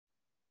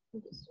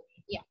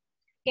Yeah.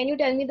 Can you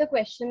tell me the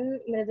question,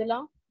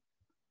 Mridula?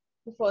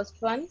 The first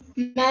one.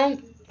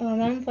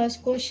 Ma'am,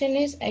 first question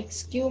is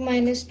x cube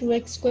minus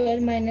 2x square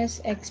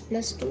minus x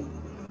plus 2.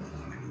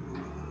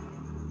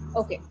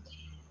 Okay.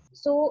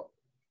 So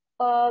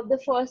the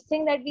first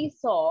thing that we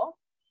saw,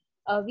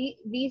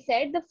 we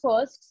said the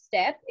first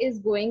step is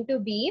going to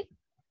be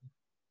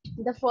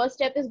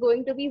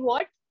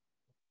what?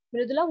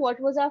 Mridula, what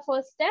was our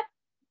first step?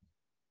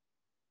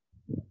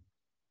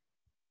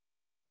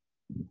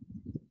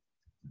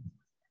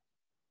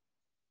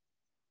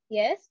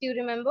 Yes, do you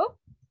remember?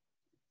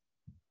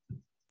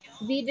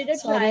 We did a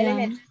Sorry, trial and error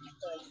ma'am. method.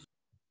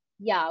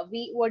 Yeah,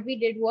 what we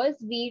did was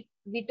we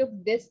took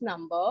this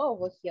number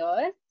over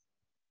here,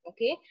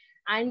 okay,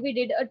 and we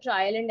did a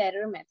trial and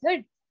error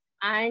method,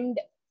 and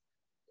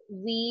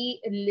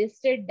we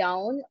listed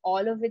down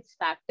all of its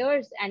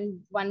factors,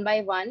 and one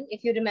by one,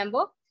 if you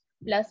remember,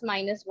 plus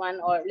minus one,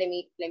 or let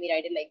me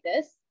write it like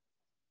this.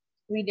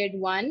 We did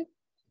one,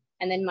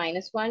 and then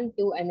minus one,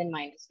 two, and then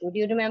minus two. Do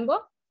you remember?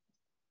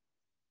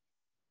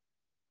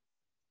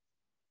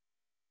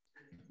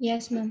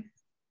 Yes, ma'am.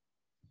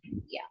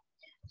 Yeah.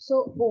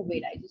 So, oh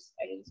wait, I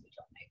didn't switch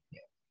on my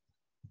video.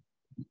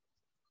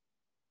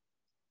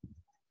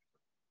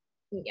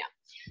 Yeah.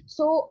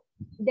 So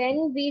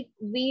then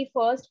we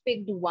first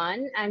picked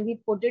one and we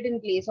put it in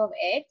place of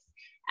x.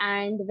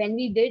 And when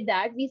we did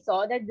that, we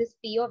saw that this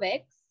p of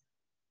x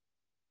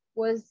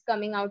was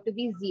coming out to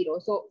be 0.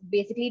 So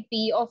basically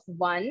p of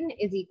 1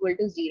 is equal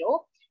to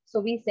 0. So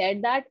we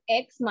said that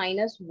x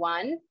minus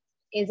 1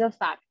 is a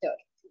factor,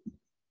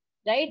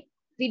 right?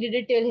 We did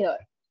it till here.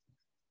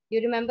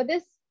 You remember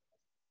this?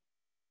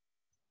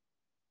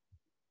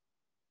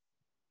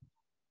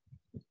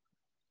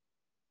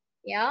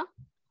 Yeah?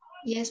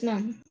 Yes,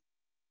 ma'am.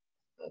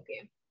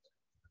 Okay.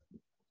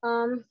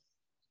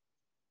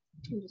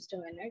 Just a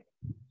minute.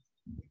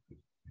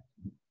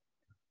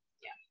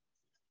 Yeah.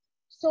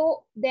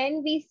 So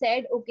then we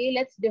said, okay,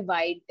 let's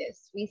divide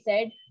this. We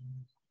said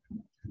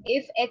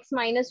if x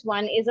minus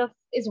 1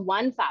 is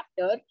one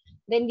factor,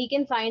 then we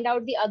can find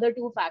out the other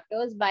two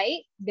factors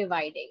by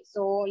dividing.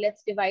 So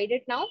let's divide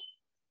it now.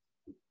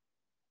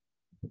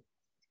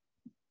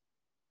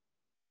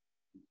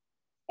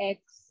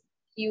 X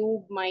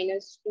cube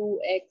minus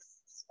 2x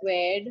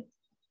squared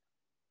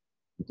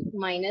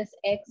minus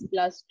x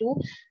plus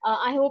 2.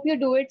 I hope you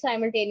do it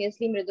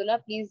simultaneously, Mridula.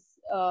 Please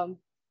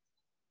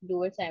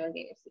do it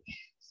simultaneously.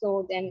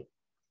 So then,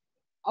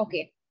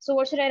 okay. So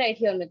what should I write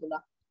here,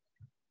 Mridula?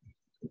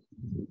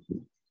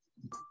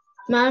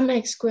 Ma'am,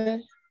 x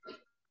square.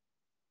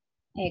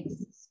 X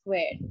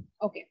squared.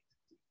 Okay.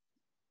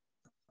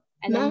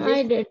 And Ma'am,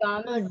 then this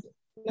becomes,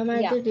 I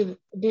yeah.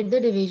 did the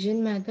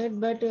division method,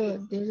 but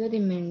there's a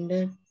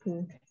remainder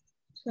too.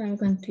 So I'm That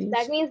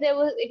confused. means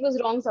it was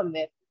wrong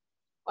somewhere.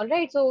 All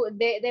right, so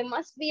there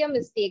must be a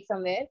mistake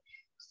somewhere.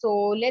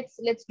 So let's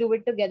do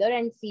it together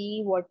and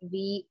see what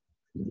we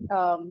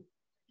come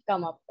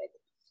up with.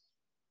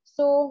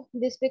 So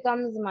this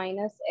becomes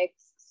minus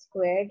x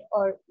squared,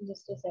 or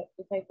just a sec,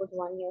 if I put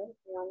 1 here,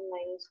 1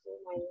 minus 2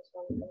 minus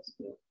 1 plus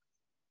 2.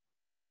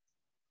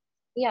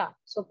 Yeah,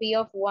 so p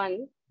of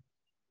 1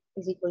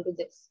 is equal to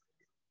this.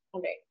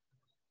 All right.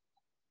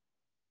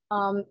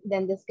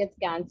 Then this gets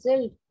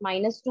cancelled.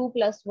 Minus 2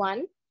 plus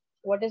 1.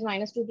 What is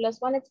minus 2 plus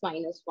 1? It's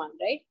minus 1,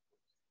 right?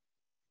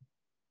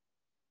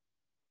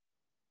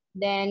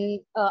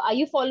 Then are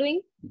you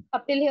following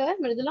up till here,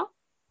 Mridula?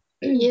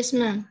 Yes,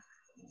 ma'am.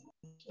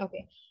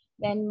 Okay.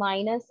 Then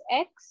minus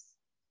x.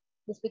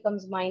 This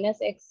becomes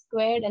minus x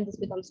squared, and this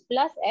becomes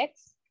plus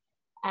x.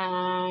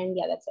 And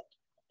yeah, that's it.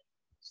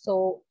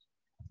 So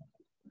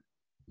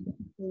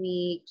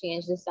we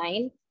change the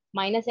sign.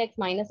 Minus x,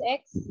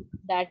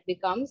 that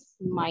becomes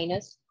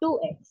minus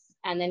 2x,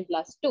 and then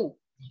plus 2.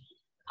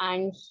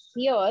 And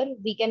here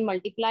we can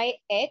multiply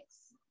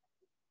x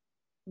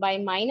by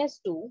minus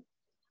 2,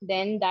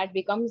 then that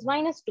becomes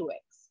minus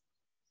 2x.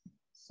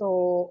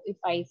 So if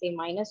I say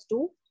minus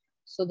 2,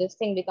 so this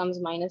thing becomes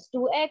minus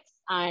 2x,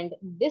 and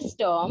this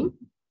term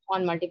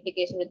on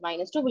multiplication with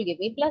minus 2 will give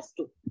me plus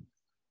 2.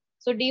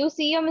 So do you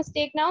see a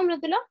mistake now,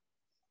 Mridula?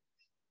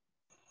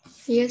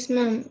 Yes,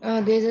 ma'am.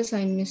 There's a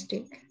sign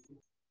mistake.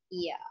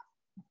 Yeah.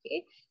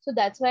 Okay. So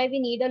that's why we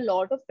need a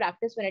lot of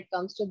practice when it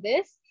comes to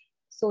this,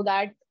 so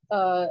that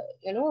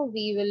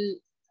we will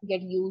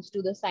get used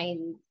to the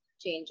sign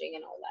changing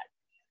and all that.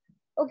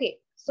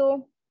 Okay.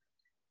 So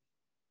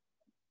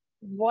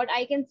what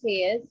I can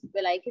say is,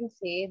 well, I can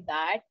say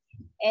that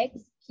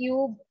x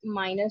cube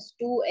minus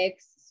 2x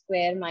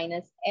square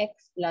minus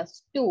x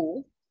plus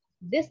 2,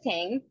 this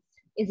thing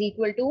is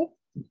equal to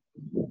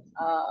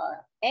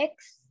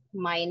x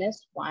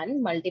minus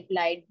 1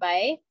 multiplied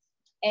by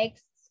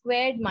x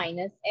squared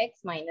minus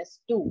x minus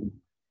 2.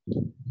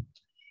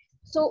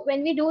 So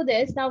when we do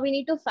this, now we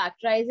need to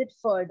factorize it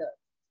further,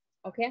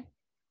 okay?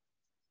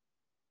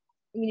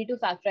 We need to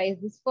factorize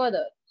this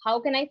further. How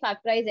can I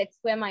factorize x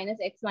square minus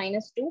x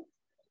minus 2?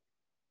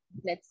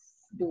 Let's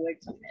do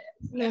it somewhere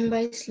else. Ma'am,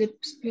 by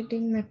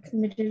splitting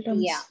middle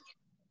terms. Yeah.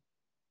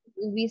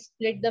 we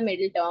split the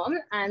middle term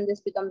and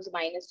this becomes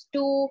minus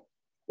 2.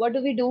 What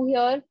do we do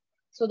here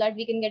so that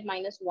we can get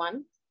minus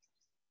 1?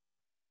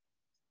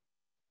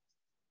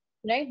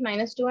 Right,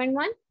 minus 2 and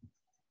 1.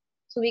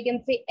 So we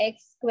can say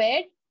x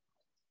squared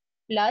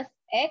plus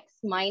x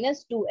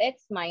minus 2x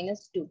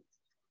minus 2.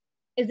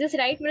 Is this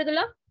right,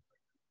 Mridula?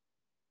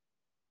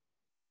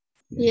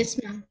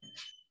 Yes, ma'am.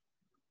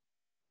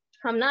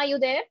 Hamna, are you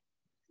there?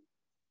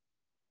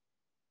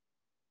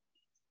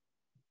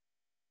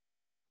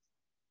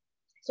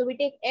 So we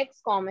take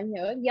x common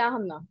here. Yeah,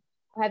 Hamna.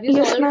 Have you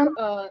Yes, solved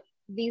ma'am.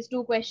 these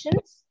two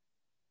questions?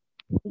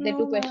 The No, two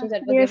ma'am. questions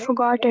that were I given?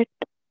 forgot it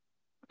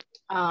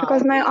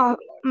because Okay, okay.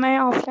 my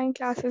offline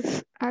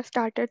classes have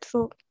started,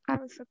 so I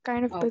was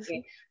kind of Okay,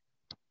 busy.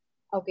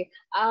 okay.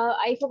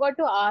 I forgot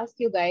to ask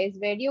you guys,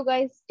 where do you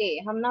guys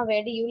stay? Hamna,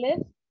 where do you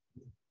live?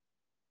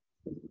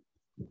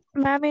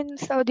 Ma'am, in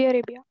Saudi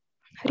Arabia,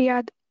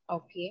 Riyadh.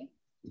 Okay,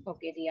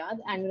 okay, Riyadh.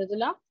 And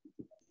Mridula?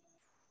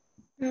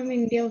 Ma'am,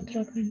 India,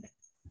 Uttarakhand.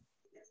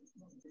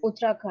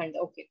 Uttarakhand,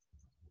 okay.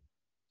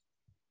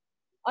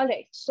 All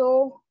right,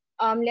 so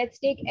let's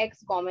take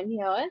x common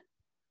here.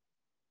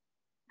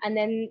 And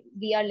then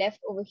we are left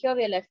over here,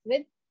 we are left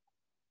with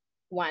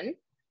 1.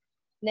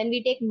 Then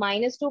we take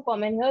minus 2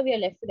 common here, we are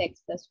left with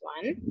x plus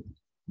 1.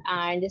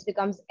 And this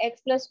becomes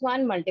x plus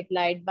 1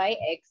 multiplied by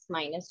x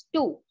minus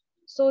 2.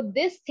 So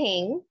this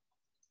thing,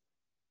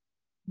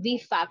 we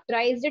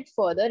factorized it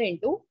further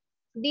into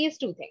these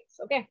two things,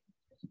 okay?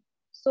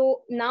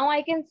 So now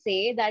I can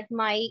say that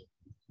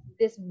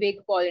this big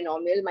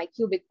polynomial, my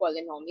cubic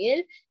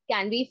polynomial,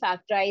 can be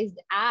factorized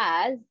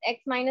as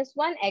x minus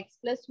 1, x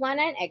plus 1,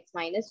 and x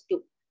minus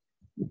 2.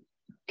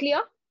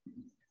 Clear?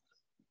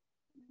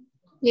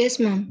 Yes,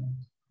 ma'am.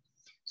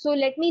 So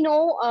let me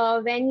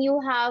know when you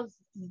have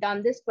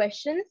done this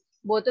question,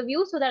 both of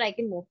you, so that I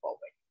can move forward.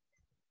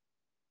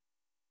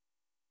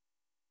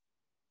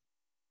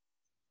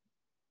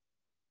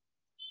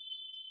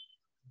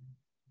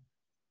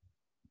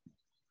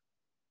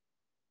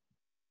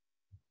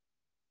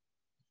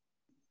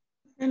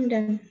 I'm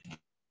done.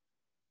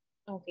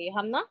 Okay,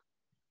 Hamna,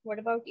 what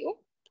about you?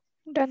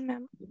 Done,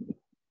 ma'am.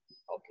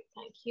 Okay,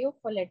 thank you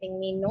for letting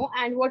me know.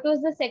 And what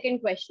was the second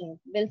question?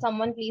 Will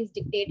someone please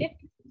dictate it?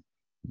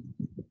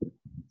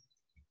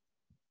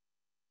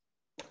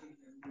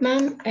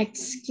 Ma'am,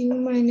 x cube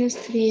minus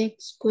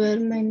 3x square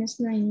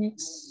minus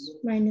 9x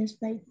minus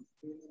 5.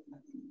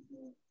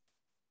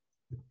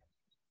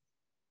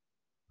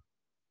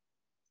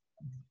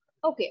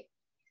 Okay,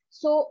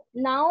 so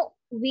now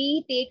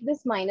we take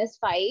this minus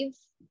 5,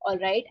 all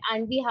right,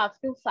 and we have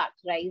to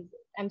factorize.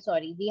 I'm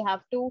sorry, we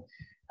have to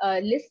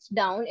list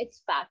down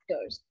its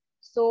factors.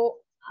 So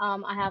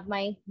I have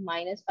my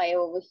minus 5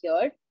 over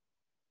here,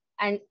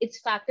 and its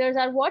factors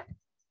are what?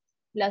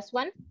 Plus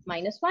 1,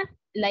 minus 1,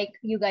 like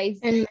you guys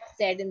And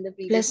said in the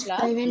previous plus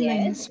class. 5 and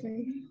Yes,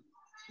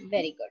 minus 5.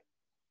 very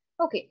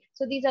good. Okay,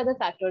 so these are the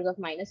factors of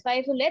minus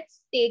 5. So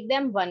let's take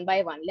them one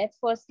by one. Let's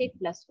first take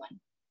plus 1.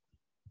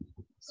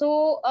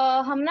 So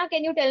Hamna,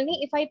 can you tell me,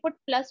 if I put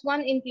plus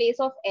 1 in place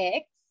of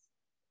x,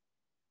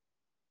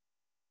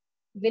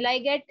 will I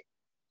get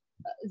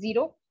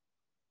 0?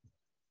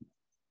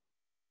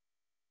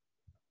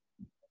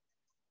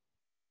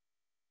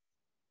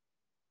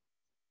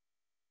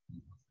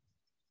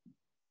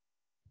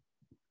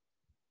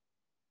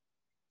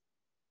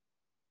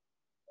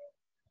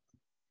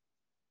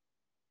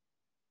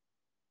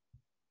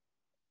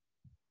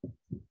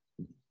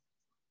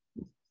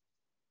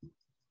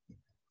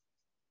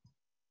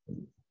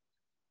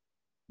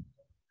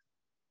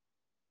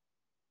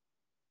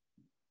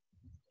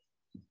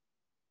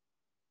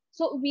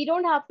 So we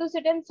don't have to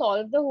sit and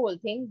solve the whole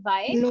thing.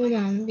 Why? No,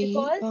 ma'am,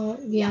 Because,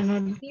 we are yeah,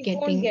 not we won't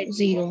getting get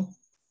 0. 0.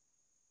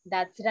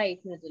 That's right,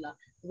 Mridula.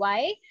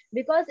 Why?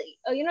 Because,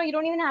 you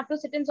don't even have to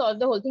sit and solve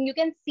the whole thing. You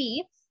can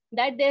see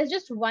that there's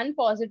just one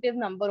positive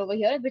number over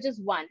here, which is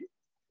 1,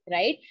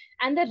 right?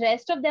 And the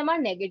rest of them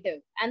are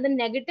negative. And the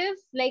negative,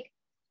 like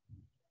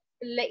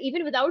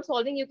even without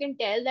solving, you can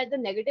tell that the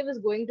negative is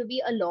going to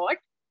be a lot,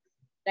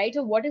 right?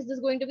 So what is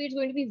this going to be? It's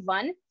going to be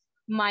 1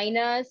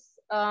 minus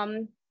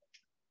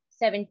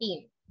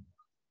 17.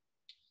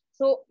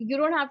 So you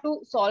don't have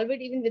to solve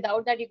it even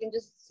without that. You can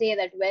just say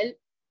that, well,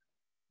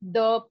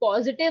 the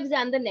positives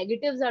and the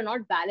negatives are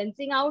not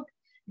balancing out.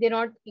 They're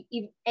not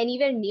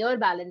anywhere near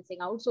balancing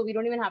out. So we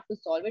don't even have to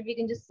solve it. We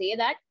can just say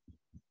that,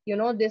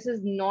 this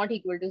is not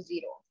equal to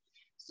 0.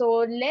 So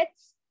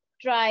let's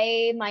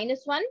try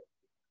minus 1.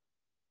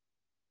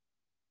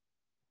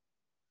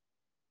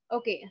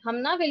 Okay,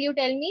 Hamna, will you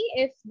tell me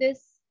if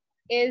this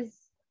is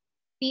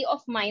p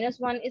of minus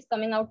 1 is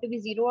coming out to be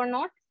 0 or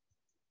not?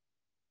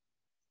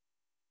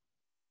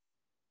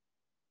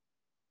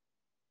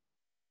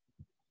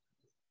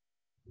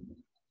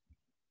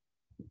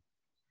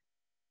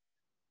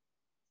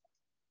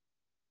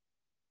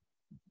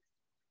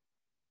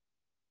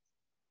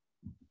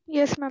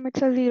 Yes, ma'am. It's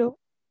a 0.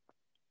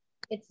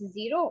 It's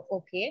 0.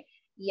 Okay.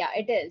 Yeah,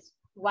 it is.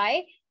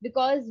 Why?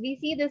 Because we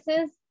see this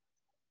is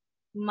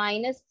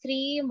minus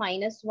 3,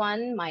 minus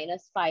 1,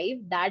 minus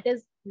 5. That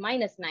is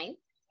minus 9.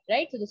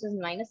 right? So this is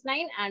minus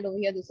 9 and over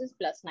here this is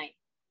plus 9.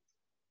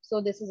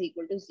 So this is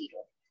equal to 0.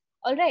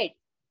 All right.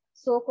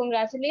 So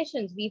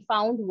congratulations, we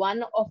found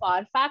one of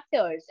our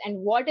factors. And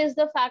what is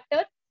the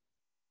factor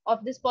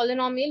of this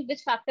polynomial?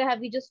 Which factor have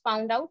we just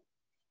found out?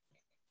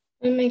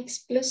 X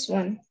plus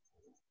 1.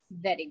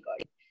 Very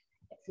good.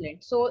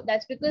 Excellent. So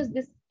that's because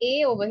this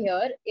a over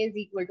here is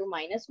equal to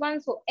minus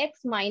 1. So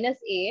x minus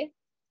a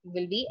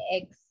will be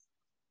x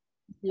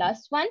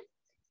plus 1.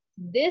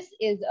 This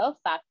is a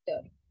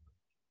factor.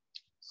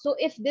 So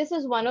if this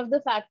is one of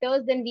the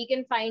factors, then we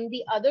can find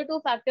the other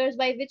two factors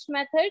by which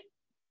method?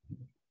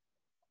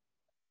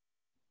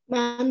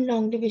 Ma'am,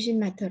 long division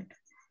method.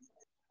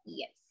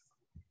 Yes,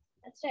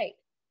 that's right.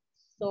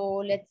 So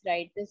let's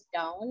write this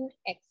down.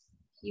 X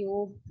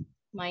cubed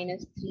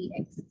minus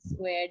 3x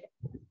squared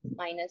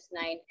minus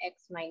 9x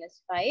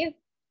minus 5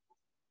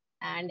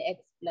 and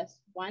x plus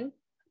 1.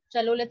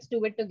 Chalo, let's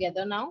do it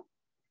together now.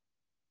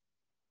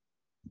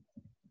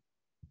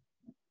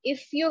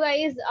 If you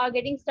guys are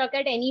getting stuck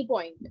at any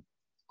point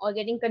or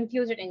getting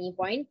confused at any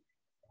point,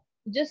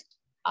 just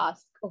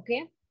ask,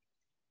 okay?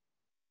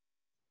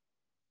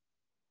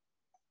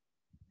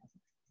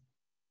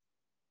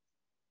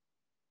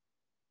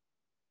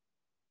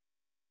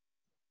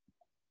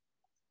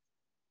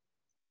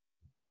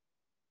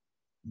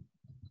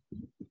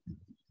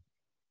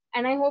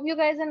 And I hope you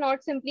guys are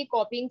not simply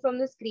copying from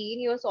the screen.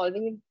 You're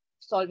solving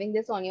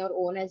this on your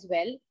own as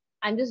well.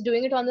 I'm just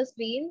doing it on the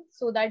screen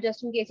so that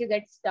just in case you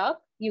get stuck,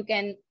 you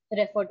can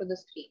refer to the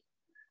screen.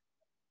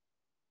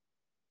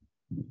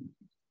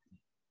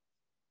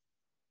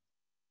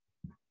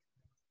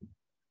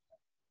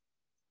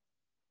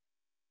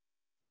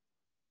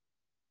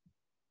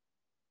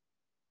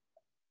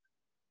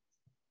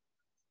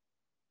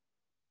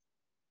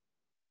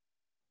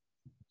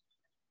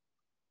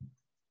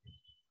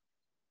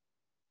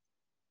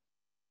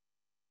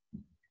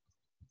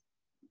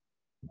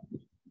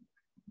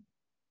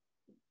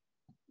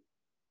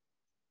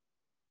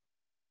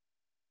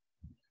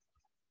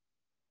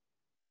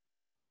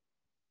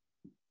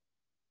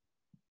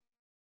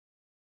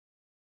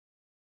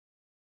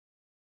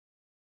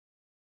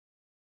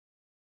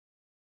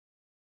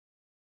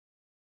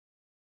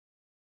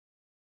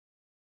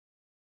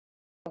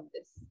 Of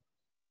this.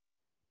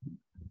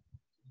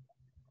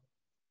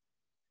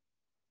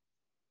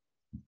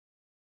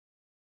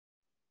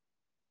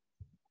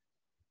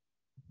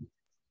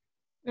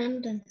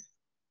 I'm done.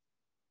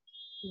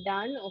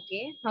 Done,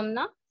 okay.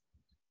 Hamna?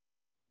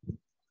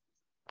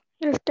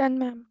 Yes, done,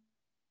 ma'am.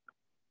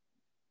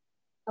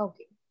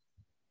 Okay.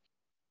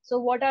 So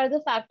what are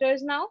the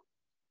factors now?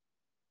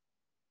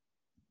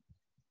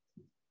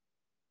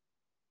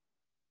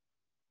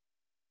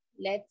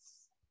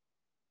 Let's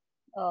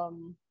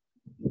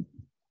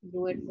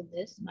do it for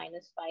this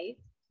minus 5.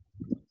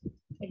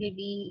 It'll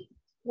be,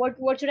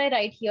 what should I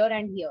write here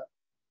and here?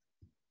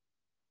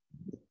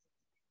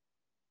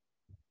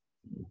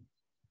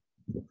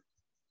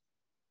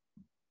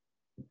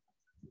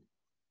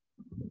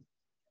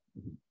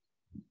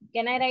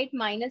 Can I write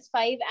minus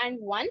 5 and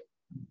 1?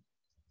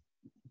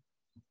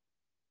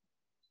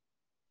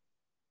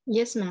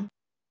 Yes, ma'am.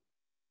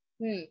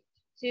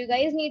 So you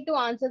guys need to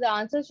answer. The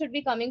answer should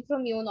be coming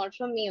from you, not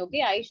from me.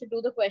 Okay, I should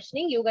do the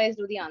questioning. You guys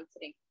do the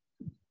answering.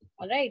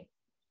 All right.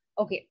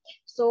 Okay.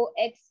 So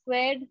x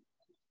squared.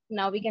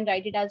 Now we can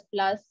write it as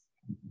plus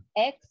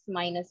x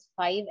minus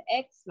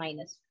 5x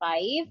minus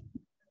 5.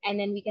 And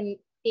then we can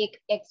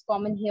take x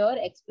common here,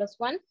 x plus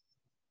 1.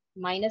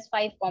 Minus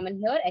 5 common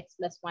here, x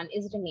plus 1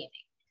 is remaining.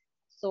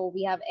 So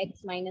we have x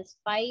minus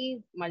 5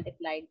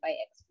 multiplied by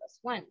x plus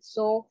 1.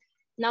 So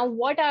now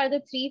what are the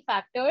three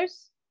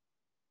factors?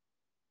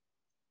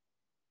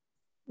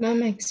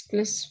 Ma'am, x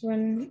plus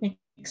 1,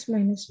 x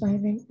minus 5,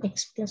 and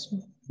x plus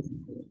 1.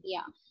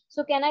 Yeah.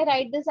 So can I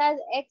write this as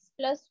x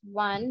plus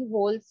 1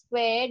 whole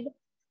squared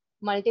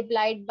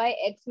multiplied by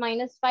x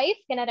minus 5?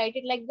 Can I write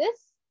it like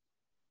this?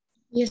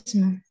 Yes,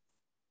 ma'am.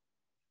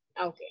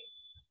 Okay.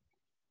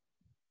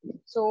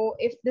 So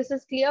if this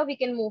is clear, we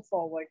can move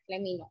forward.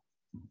 Let me know.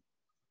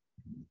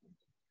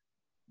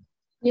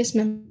 Yes,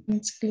 ma'am.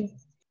 It's clear.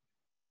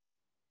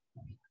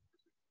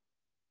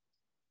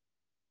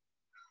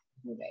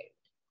 Right.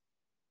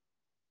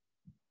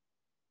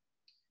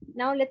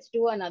 Now let's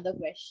do another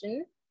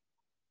question.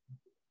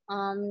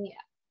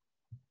 Yeah.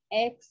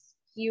 X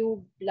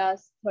cubed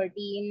plus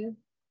 13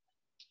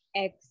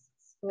 x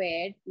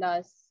squared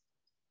plus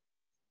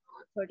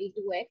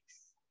 32x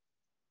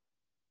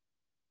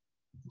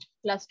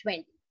plus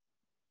 20.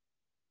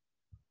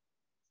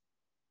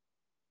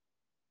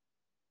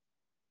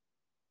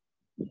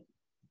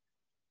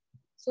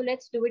 So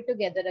let's do it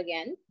together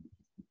again.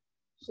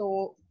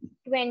 So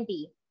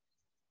 20.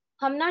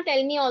 Hamna,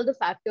 tell me all the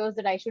factors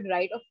that I should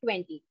write of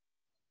 20.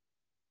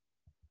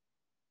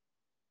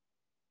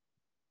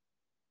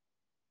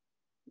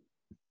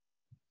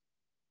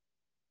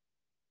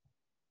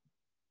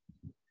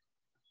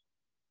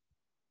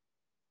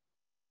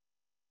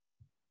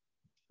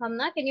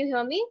 Hamna, can you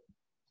hear me?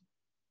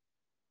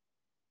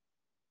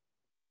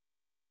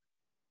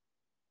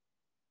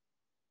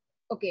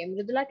 Okay. Okay,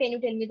 Mridula, can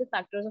you tell me the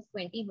factors of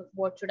 20?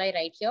 What should I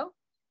write here?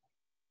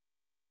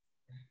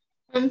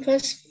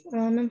 First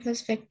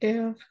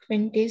factor of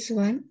 20 is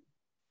 1.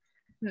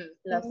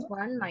 Plus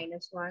 1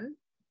 minus 1.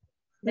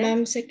 Then?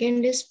 Ma'am,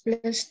 second is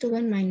plus 2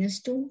 and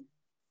minus 2.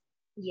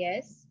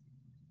 Yes.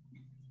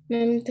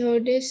 Ma'am,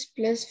 third is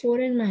plus 4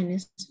 and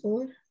minus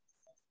 4.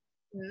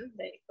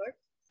 Very good.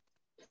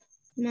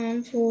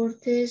 Ma'am,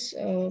 fourth is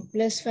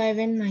plus 5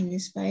 and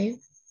minus 5.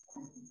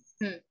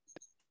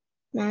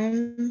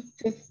 Ma'am,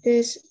 fifth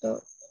is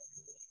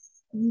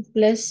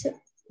plus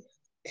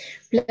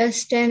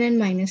 10 and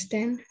minus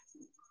 10.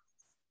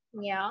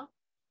 Yeah.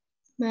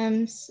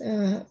 Ma'am,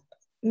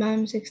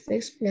 sixth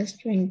is plus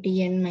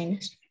 20 and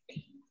minus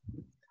 20.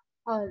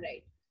 All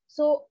right.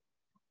 So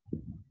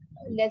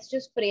let's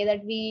just pray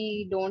that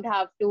we don't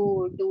have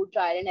to do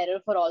trial and error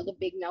for all the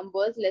big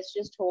numbers. Let's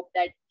just hope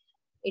that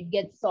it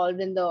gets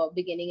solved in the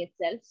beginning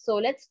itself. So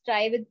let's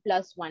try with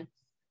plus 1.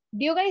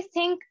 Do you guys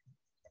think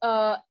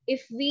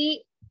if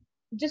we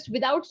just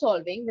without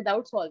solving,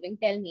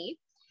 tell me,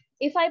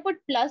 if I put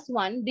plus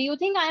 1, do you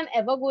think I am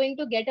ever going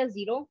to get a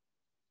 0?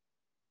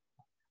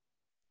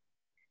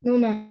 No,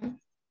 ma'am.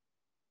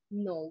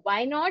 No.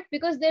 Why not?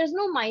 Because there's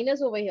no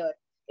minus over here.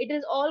 It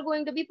is all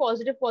going to be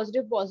positive,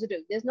 positive,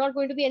 positive. There's not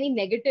going to be any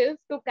negative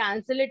to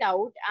cancel it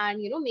out and,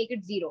 make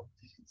it 0.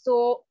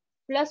 So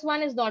plus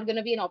 1 is not going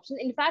to be an option.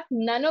 In fact,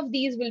 none of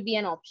these will be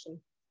an option.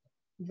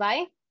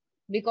 Why?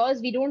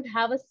 Because we don't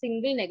have a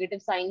single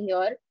negative sign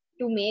here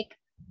to make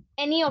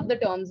any of the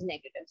terms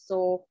negative.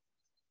 So,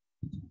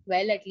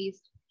 well, at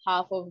least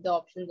half of the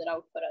options are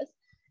out for us.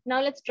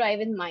 Now let's try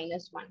with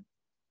minus 1.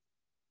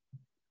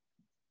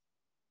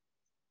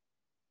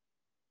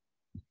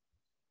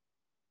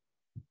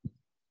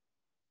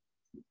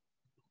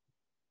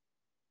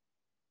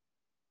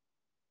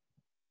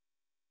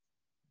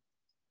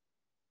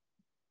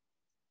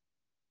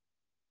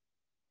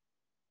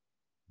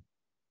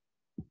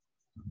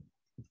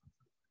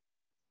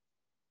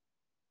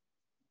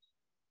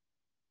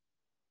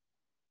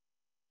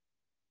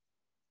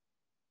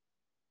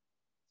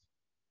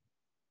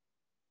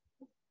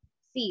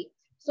 See,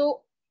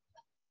 so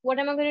what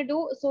am I going to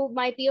do? So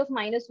my P of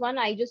minus 1,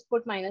 I just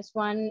put minus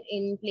 1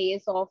 in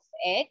place of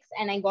x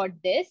and I got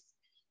this.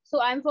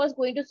 So I'm first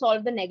going to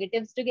solve the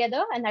negatives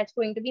together, and that's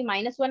going to be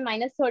minus 1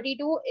 minus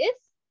 32 is?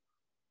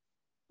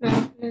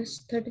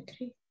 Plus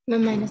 33.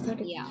 Ma'am, minus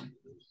 33. Yeah,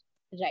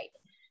 right.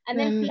 And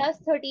then plus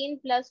 13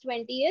 plus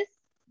 20 is?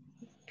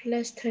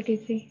 Plus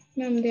 33.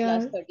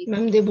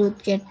 Ma'am, they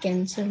both get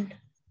cancelled.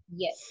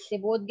 Yes, they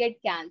both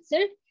get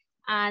cancelled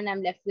and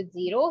I'm left with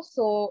 0.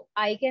 So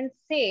I can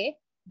say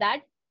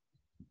that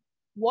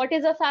what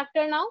is a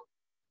factor now?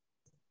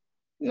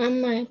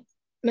 Ma'am,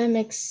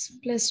 x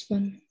plus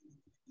 1.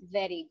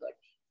 Very good.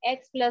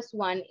 X plus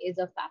 1 is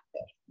a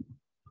factor.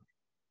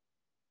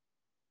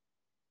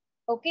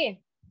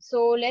 Okay,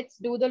 so let's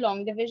do the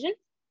long division.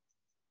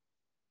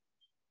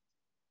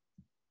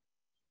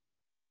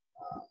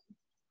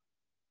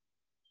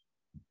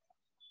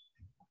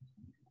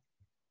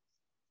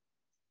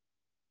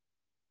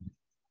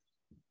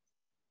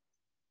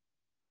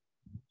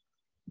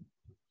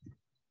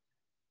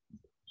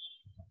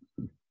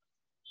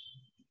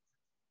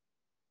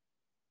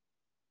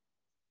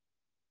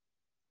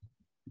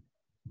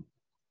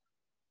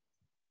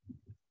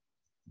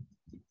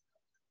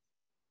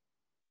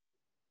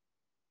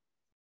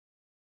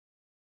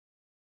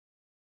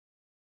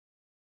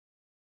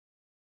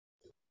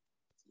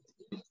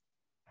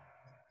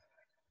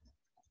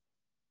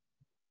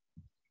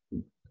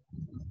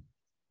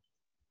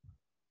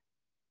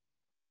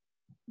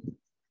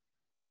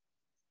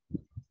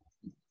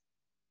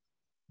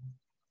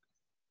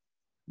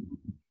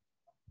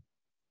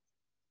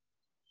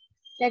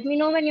 Let me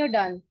know when you're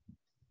done.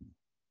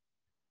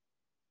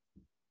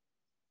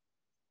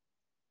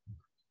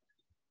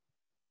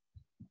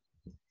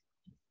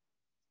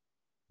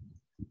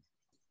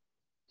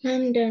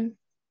 I'm done.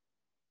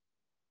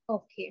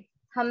 Okay.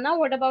 Hamna,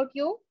 what about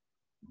you?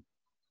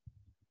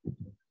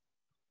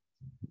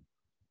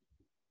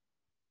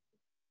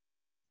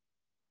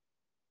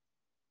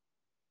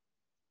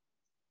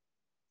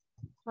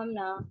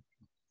 Hamna.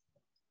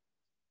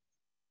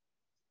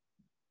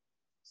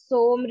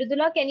 So,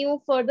 Mridula, can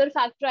you further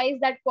factorize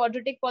that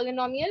quadratic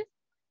polynomial?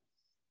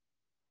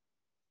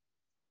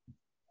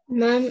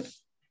 Ma'am,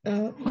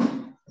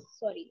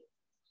 Sorry.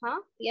 Huh?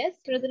 Yes,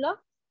 Mridula?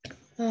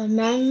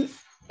 ma'am,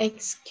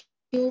 x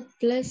cube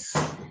plus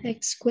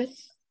x square.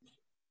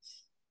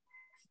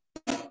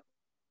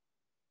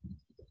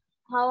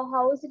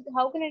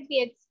 How can it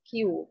be x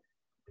cube?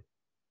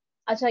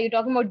 Acha, you're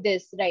talking about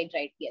this. Right,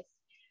 yes.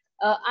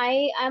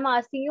 I am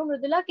asking you,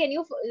 Mridula, can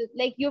you,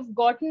 like, you've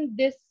gotten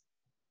this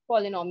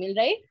polynomial,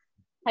 right?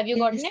 Have you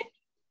gotten it?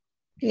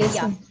 Yes,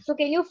 Yeah. ma'am. So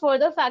can you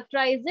further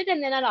factorize it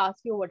and then I'll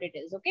ask you what it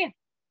is, okay?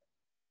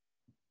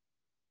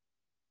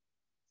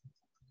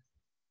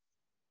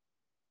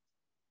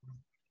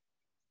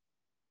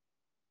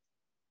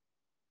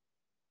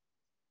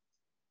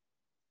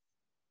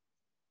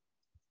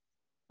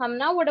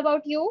 Hamna, what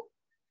about you?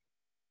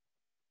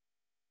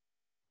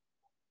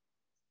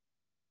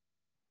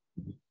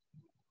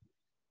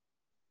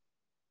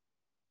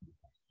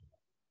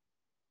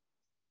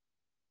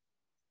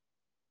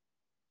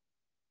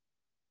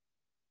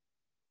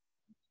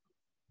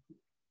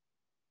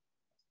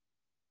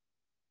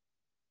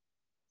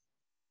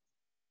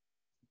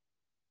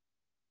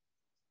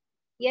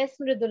 Yes,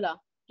 Mridula.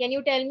 Can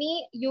you tell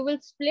me, you will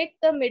split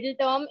the middle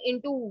term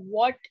into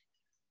what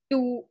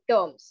two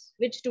terms?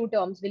 Which two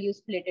terms will you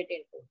split it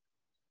into?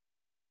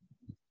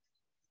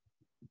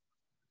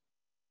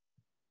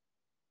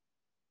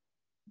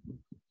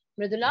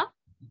 Mridula,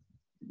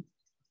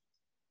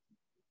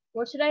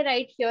 what should I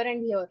write here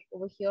and here?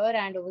 Over here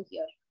and over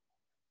here.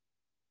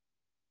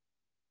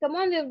 Come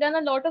on, we've done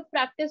a lot of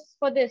practice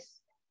for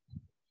this.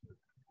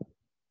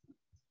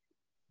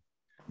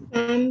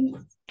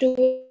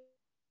 Two.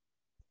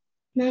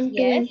 Ma'am, 2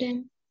 Yes, and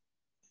 10.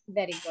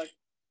 very good.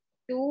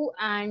 2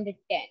 and 10.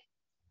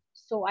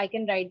 So I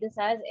can write this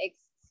as x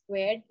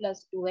squared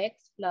plus 2x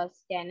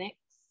plus 10x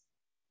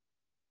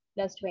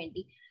plus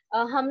 20.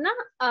 Hamna,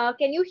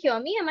 can you hear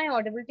me? Am I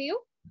audible to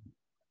you?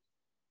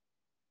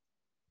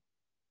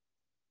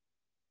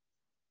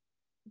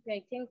 Okay,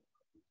 I think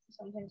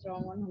something's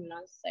wrong on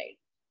Hamna's side.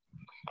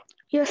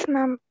 Yes,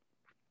 ma'am.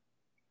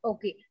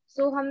 Okay,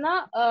 so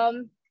Hamna,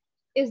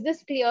 is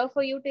this clear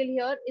for you till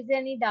here? Is there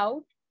any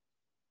doubt?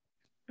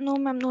 No,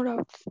 ma'am, no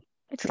doubts.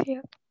 It's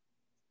clear.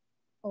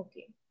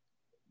 Okay.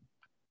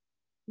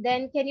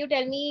 Then can you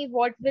tell me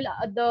what will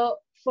the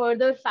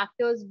further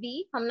factors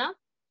be, Hamna?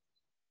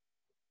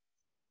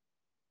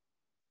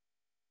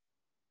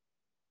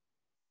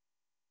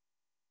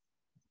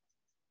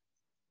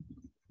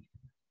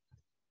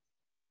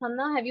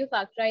 Hamna, have you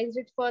factorized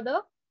it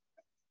further?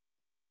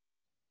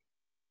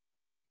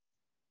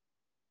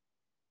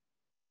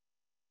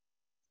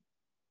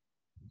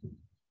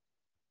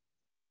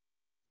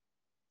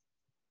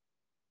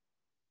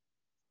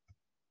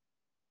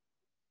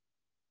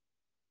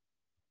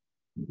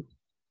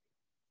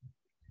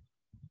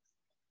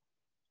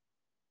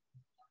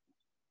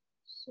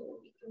 So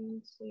we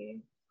can say,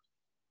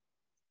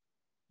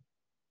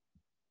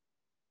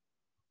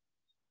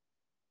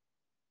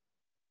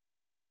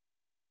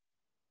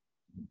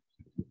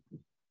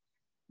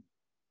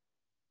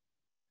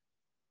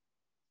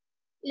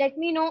 let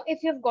me know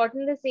if you've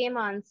gotten the same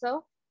answer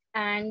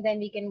and then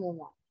we can move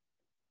on.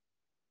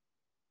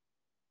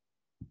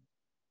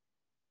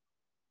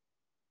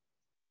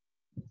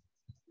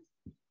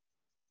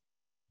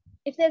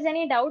 If there's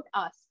any doubt,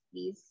 ask,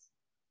 please.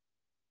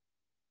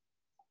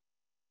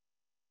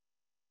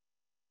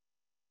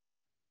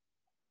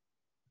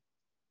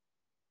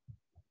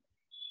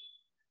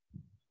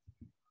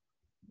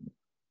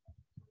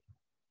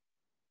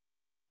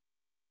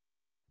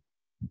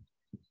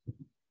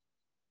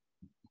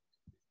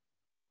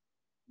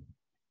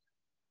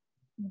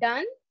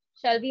 Done?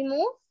 Shall we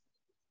move?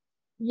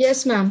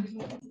 Yes, ma'am.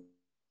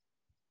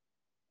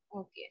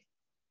 Okay.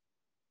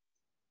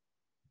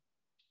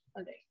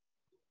 All right.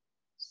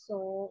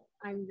 So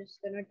I'm just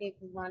gonna take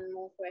one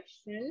more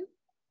question.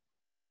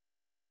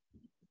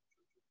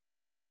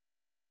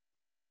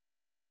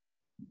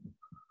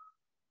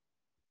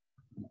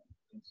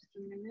 Just a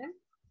minute.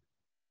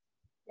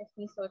 Let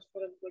me search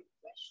for a good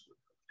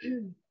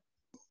question.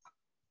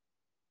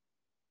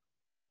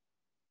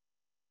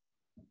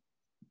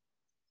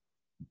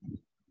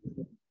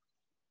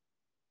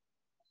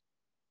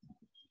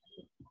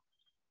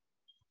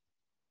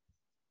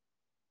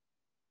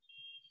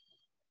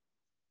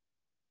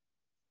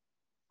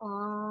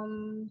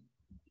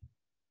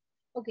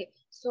 Okay,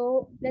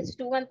 so let's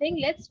do one thing.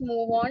 Let's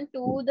move on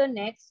to the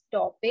next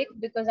topic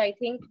because I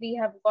think we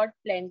have got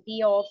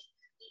plenty of,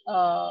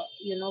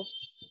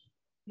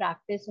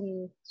 practice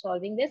in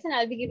solving this, and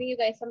I'll be giving you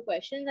guys some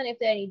questions. And if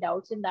there are any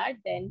doubts in that,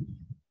 then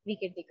we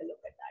can take a look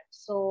at that.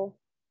 So,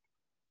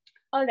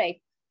 all right.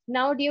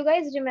 Now, do you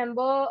guys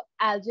remember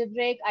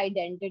algebraic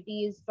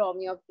identities from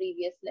your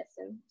previous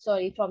lesson?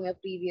 Sorry, from your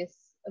previous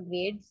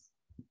grades?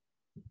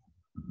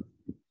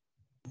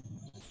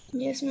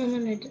 Yes, ma'am.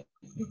 I did.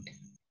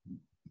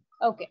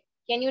 Okay.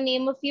 Can you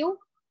name a few?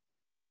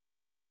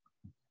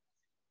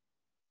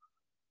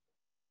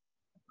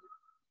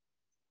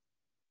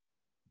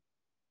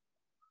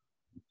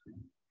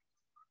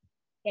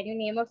 Can you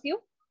name a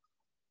few?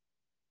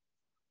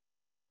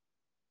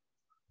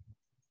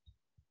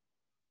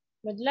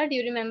 Mridula, do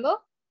you remember?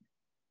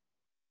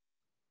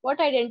 What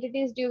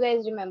identities do you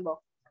guys remember?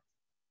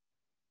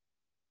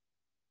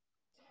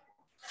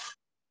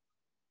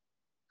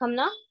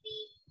 Hamna?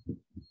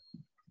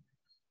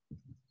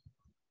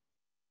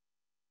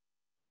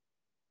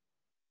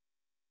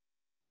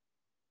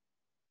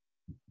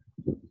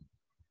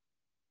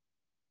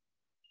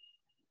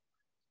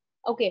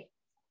 Okay,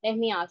 let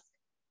me ask.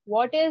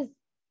 What is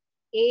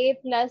a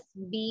plus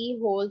b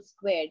whole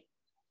squared?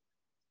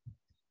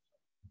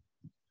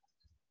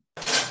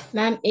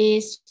 Ma'am, a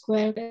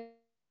square.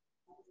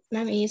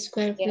 Ma'am, a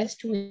square Yes. plus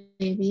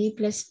 2ab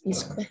plus b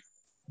square.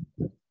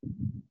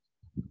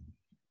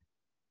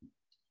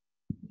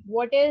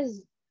 What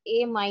is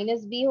a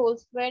minus b whole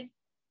squared?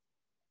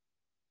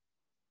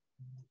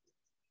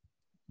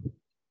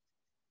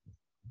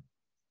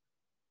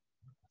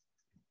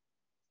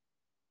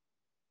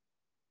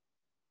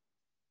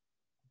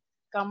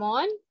 Come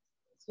on.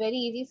 It's very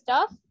easy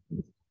stuff.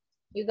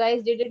 You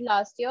guys did it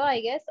last year,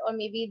 I guess, or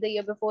maybe the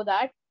year before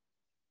that.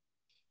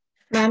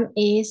 Ma'am,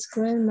 a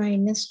square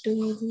minus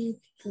 2ab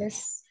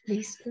plus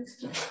b square.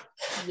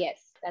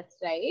 Yes, that's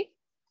right.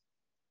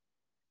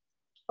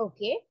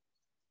 Okay.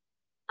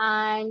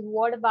 And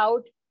what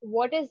about,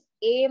 what is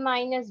a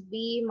minus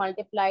b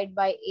multiplied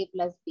by a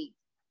plus b?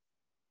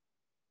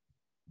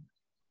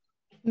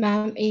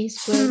 Ma'am, a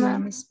square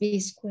Ma'am, minus b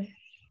square.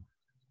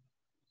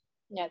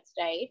 That's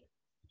right.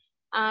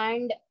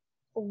 And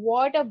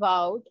what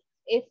about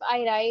if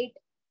I write,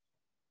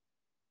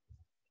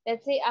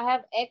 let's say I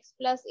have x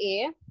plus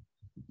a,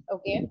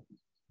 okay,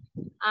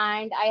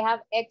 and I have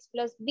x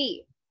plus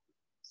b.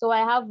 So I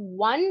have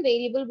one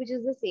variable which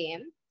is the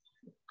same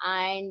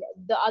and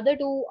the other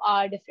two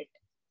are different.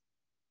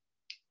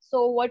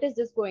 So what is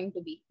this going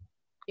to be?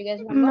 You guys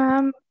remember?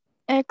 ma'am,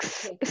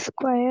 x Yes.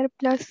 square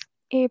plus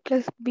a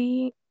plus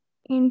b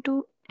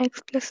into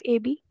x plus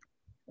ab.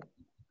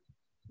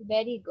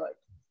 Very good.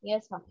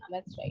 Yes, Mahna,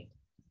 that's right.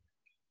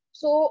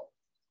 So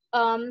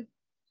um,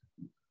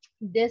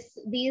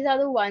 these are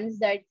the ones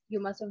that you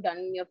must have done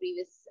in your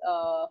previous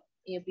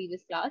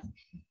class.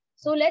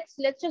 So let's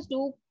just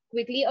do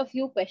quickly a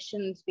few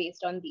questions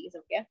based on these.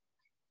 Okay.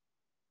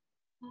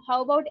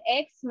 How about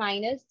x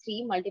minus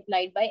 3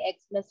 multiplied by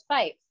x plus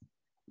 5?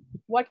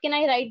 What can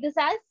I write this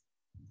as?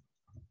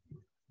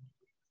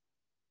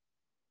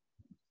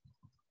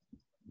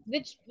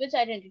 Which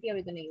identity are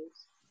we going to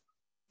use?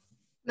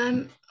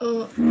 Ma'am,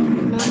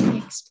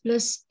 x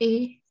plus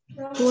a,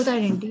 fourth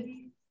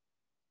identity.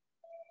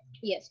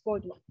 Yes,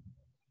 fourth one.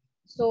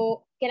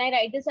 So can I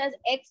write this as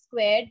x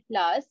squared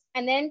plus,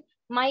 and then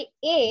my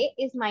a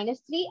is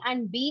minus 3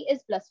 and b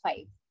is plus 5.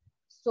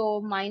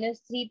 So minus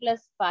 3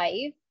 plus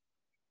 5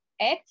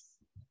 x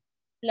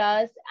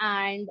plus,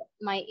 and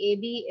my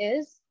ab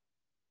is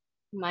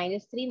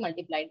minus 3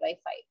 multiplied by 5.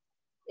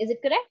 Is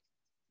it correct?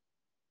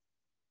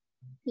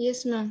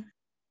 Yes, ma'am.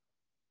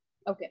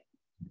 Okay.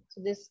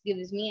 So this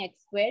gives me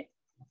x squared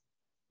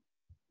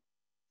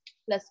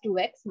plus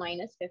 2x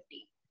minus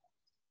 15.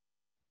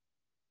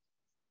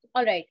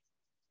 All right.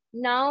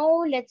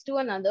 Now let's do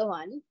another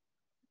one.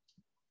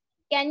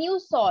 Can you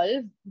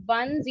solve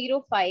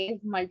 105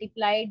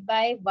 multiplied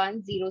by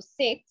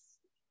 106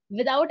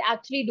 without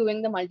actually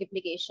doing the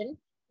multiplication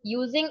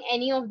using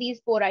any of these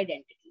four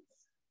identities?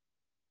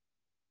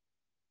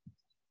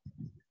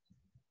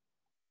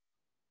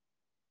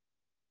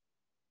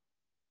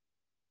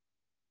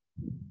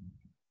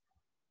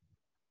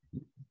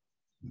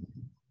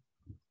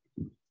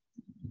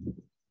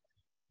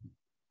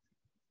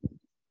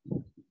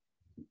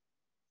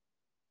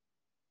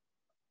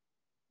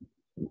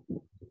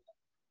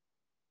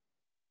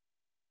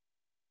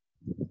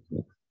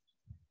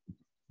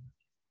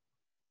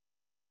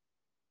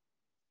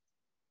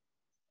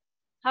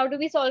 How do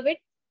we solve it?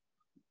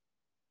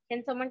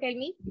 Can someone tell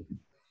me?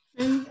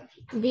 And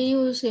we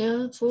use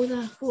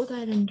fourth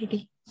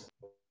identity.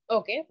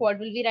 Okay, what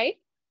will we write?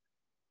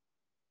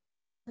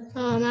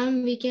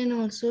 Ma'am, we can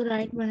also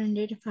write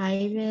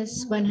 105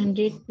 as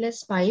 100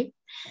 plus 5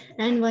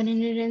 and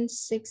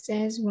 106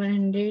 as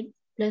 100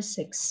 plus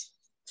 6.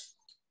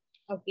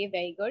 Okay,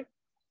 very good.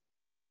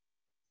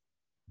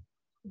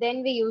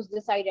 Then we use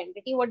this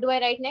identity. What do I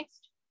write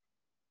next?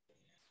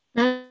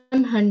 Ma'am,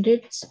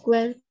 100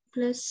 square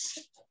plus,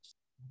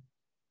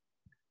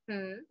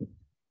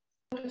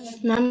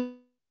 ma'am,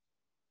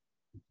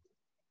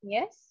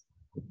 Yes.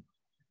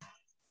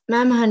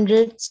 ma'am,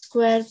 100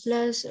 square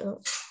plus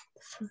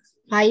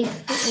 5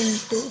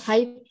 into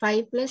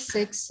 5 plus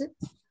 6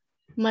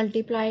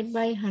 multiplied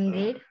by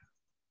 100.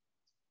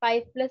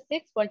 5 plus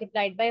 6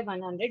 multiplied by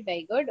 100.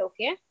 Very good.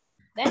 Okay.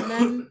 Then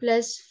Ma'am,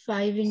 plus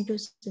 5 into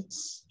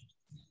 6.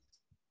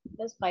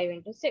 plus 5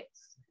 into 6.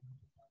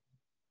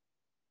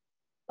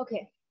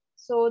 Okay.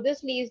 So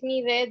this leaves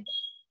me with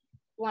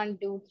 1,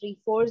 2, 3,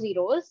 4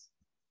 zeros.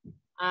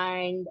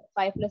 And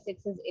 5 plus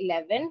 6 is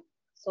 11.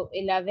 So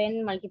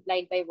 11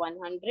 multiplied by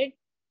 100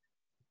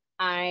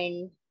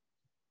 and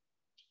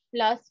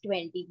plus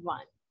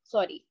 21.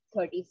 Sorry,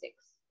 36.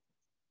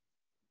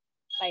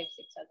 5,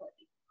 6 are 30.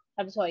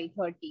 I'm sorry,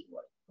 30.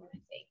 What am I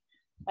saying?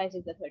 5,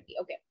 6 are 30.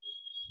 Okay.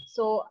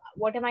 So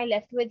what am I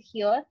left with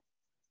here?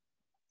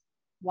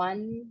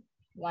 1,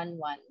 1,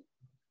 1,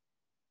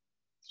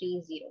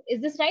 3, 0.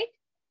 Is this right?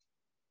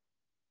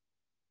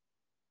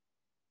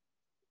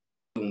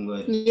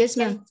 Yes,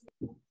 ma'am.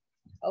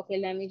 Okay,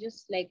 let me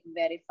just like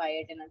verify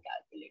it in a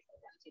calculator.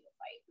 105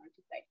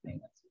 multiplied by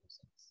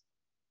 106.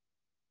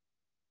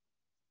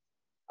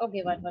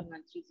 Okay,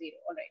 11130.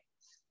 All right.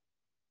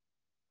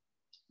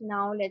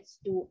 Now let's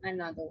do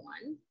another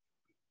one.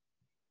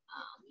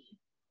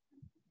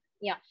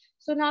 Yeah.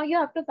 So now you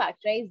have to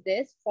factorize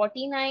this.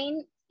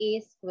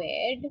 49a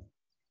squared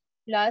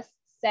plus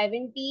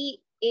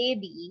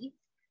 70ab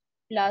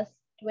plus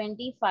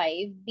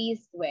 25b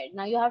squared.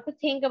 Now you have to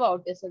think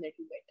about this a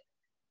little bit.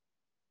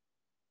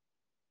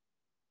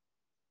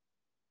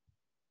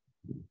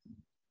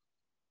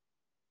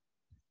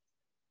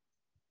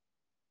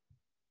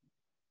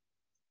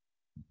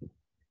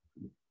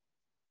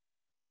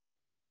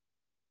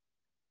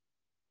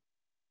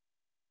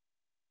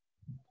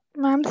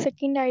 Ma'am,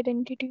 second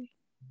identity.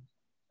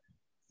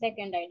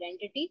 second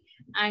identity,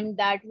 and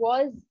that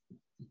was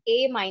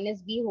a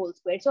minus b whole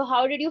squared. So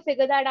how did you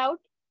figure that out?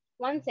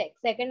 One sec.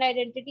 Second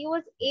identity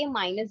was a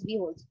minus b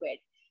whole squared.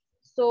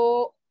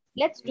 So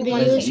let's do We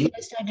one use thing.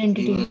 first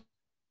identity.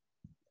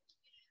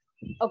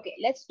 Okay,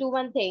 let's do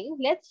one thing.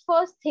 Let's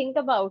first think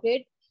about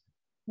it.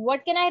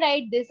 What can I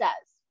write this as?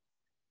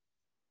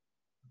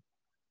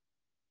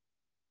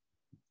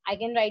 I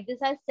can write this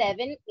as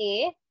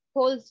 7a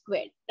whole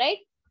squared, right?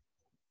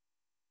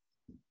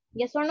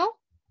 Yes or no?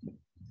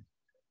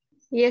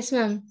 Yes,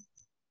 ma'am.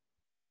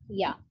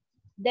 Yeah.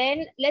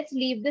 Then let's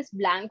leave this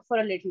blank for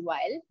a little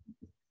while.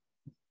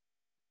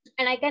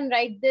 And I can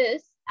write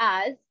this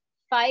as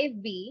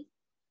 5b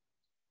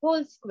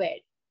whole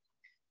squared.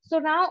 So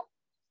now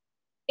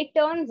it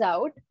turns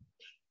out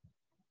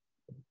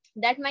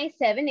that my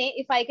 7a,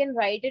 if I can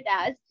write it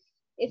as,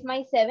 if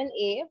my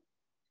 7a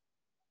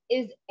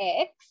is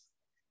x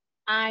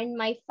and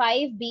my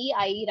 5b,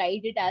 I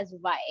write it as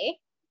y,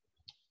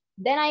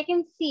 then I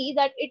can see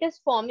that it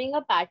is forming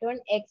a pattern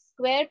x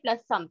squared plus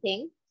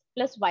something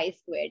plus y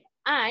squared.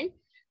 And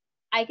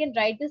I can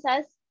write this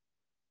as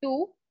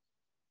 2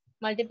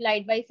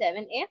 multiplied by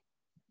 7a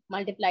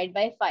multiplied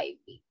by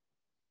 5b,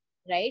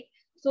 right?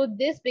 So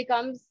this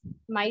becomes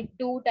my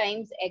 2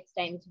 times x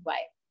times y.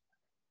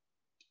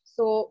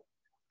 So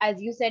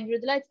as you said,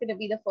 Ridula, it's going to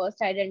be the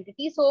first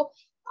identity. So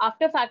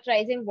after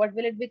factorizing, what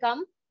will it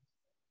become?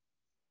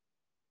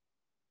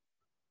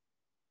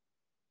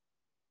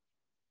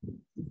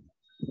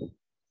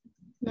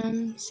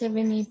 Ma'am,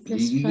 7a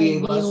plus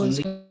 5b whole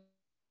squared.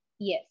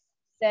 Yes,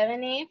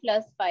 7a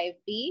plus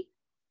 5b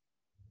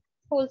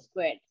whole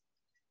squared.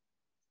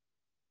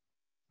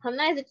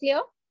 Hamna, is it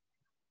clear?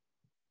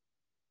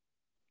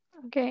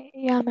 Okay,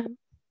 yeah, ma'am.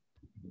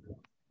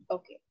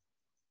 Okay.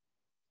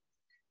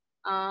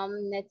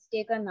 Let's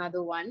take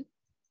another one.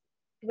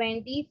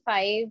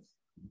 25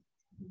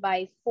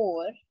 by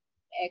 4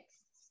 x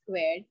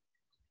squared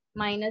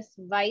minus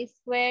y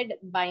squared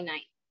by 9.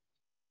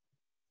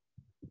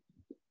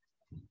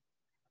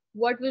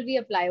 What will we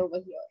apply over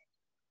here?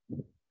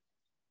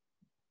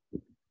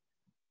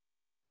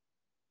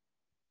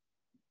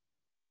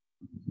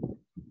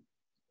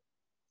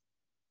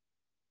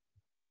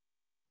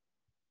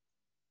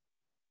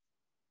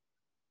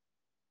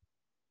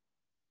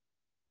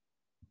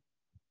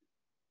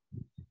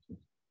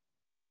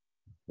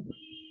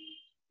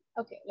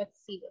 Okay, let's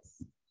see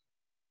this.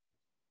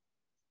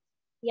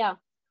 Yeah.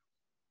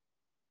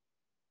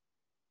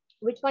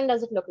 Which one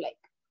does it look like?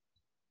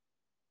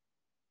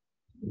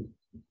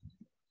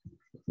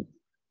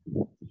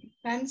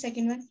 Ma'am,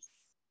 second one.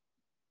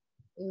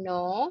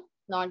 No,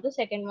 not the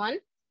second one.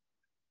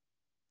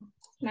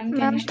 Ma'am,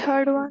 Ma'am,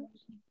 third one.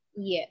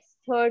 Yes,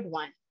 third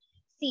one.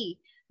 See,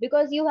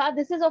 because you have,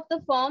 this is of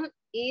the form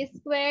a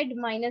squared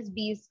minus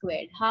b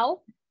squared.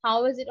 How?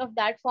 How is it of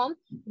that form?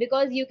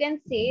 Because you can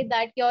say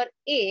that your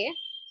a,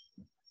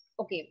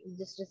 okay,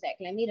 just a sec.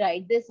 Let me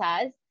write this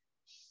as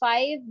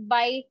 5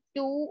 by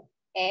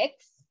 2x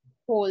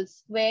whole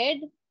squared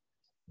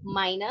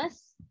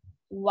minus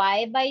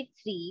y by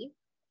 3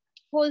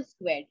 whole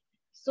squared.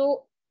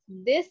 So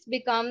this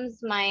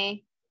becomes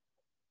my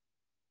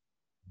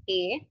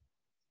a.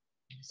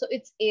 So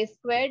it's a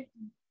squared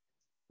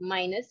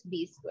minus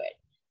b squared.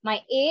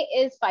 My a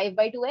is 5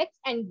 by 2x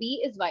and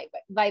b is y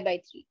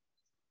by 3.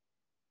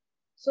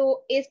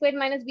 So a squared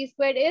minus b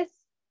squared is,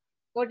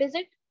 what is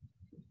it?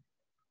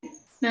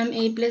 Ma'am,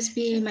 a plus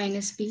b, a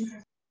minus b.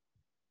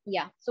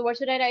 Yeah. So what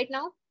should I write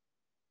now?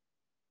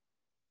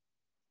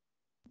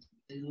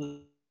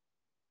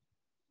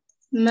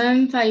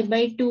 Ma'am, 5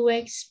 by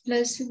 2x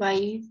plus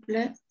y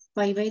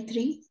by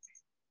 3.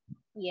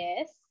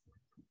 Yes.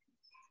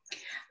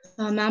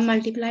 Ma'am,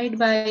 multiplied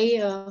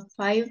by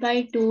 5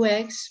 by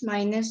 2x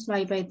minus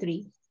y by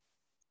 3.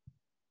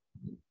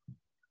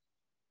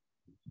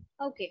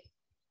 Okay.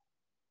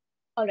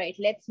 All right.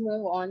 Let's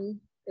move on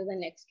to the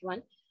next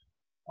one.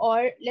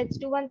 Or let's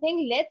do one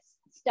thing. Let's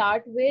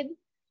start with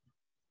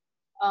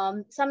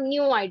some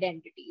new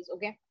identities.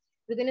 Okay.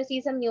 We're going to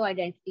see some new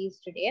identities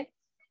today.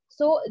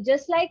 So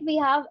just like we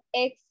have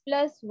x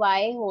plus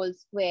y whole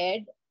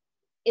squared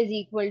is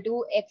equal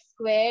to x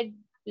squared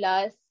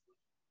plus,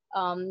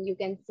 you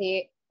can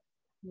say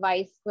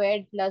y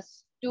squared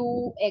plus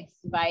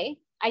 2xy.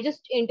 I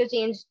just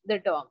interchanged the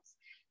terms.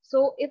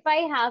 So if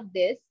I have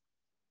this,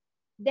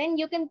 then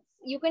you can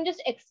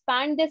just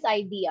expand this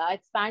idea,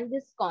 expand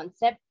this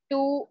concept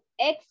to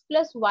x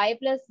plus y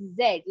plus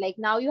z. Like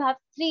now you have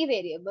 3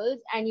 variables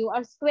and you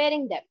are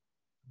squaring them.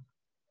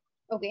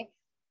 Okay.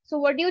 So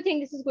what do you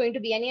think this is going to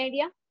be? Any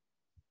idea?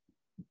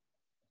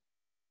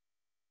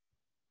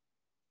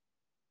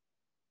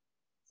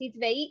 See, it's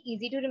very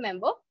easy to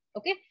remember.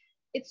 Okay.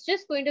 It's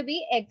just going to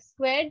be x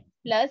squared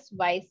plus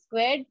y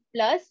squared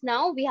plus,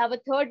 now we have a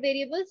third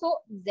variable, so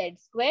z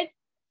squared,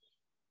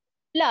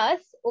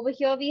 plus over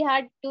here we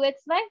had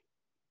 2xy.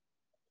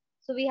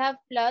 So we have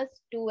plus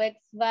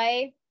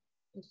 2xy.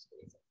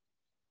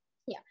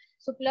 Yeah.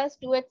 So plus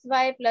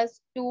 2xy plus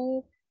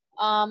 2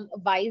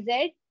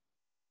 yz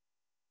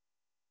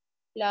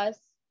plus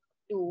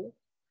 2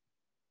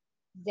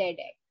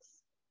 zx.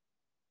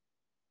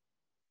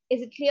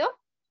 Is it clear?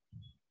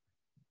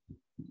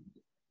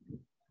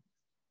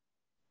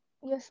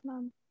 Yes,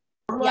 ma'am.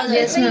 Yeah, Yes,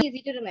 it's very ma'am.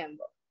 easy to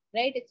remember,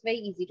 right? It's very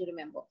easy to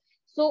remember.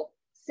 So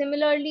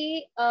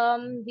similarly,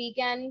 we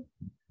can,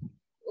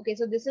 okay,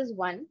 so this is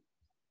 1.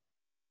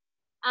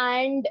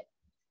 And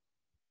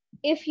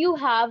if you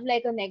have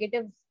like a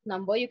negative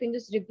number, you can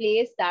just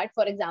replace that.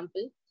 For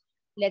example,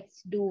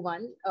 let's do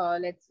one.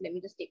 Let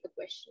me just take the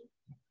question.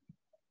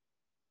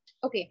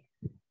 Okay,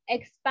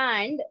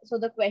 expand. So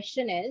the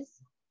question is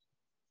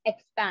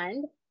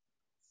expand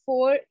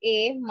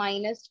 4a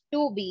minus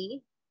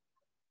 2b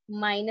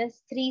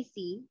minus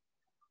 3c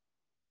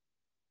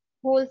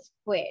whole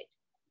squared.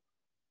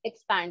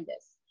 Expand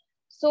this.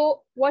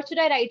 So what should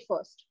I write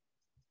first?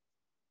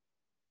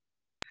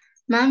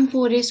 Ma'am,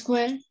 4a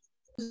square.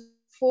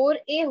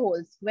 4a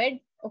whole squared.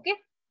 Okay.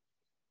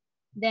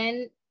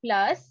 Then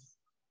plus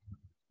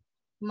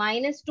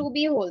minus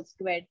 2b whole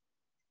squared.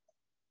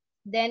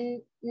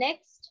 Then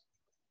next.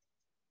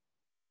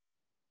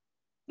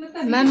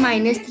 Ma'am,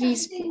 minus 3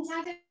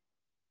 square.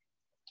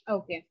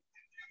 Okay.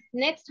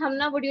 Next,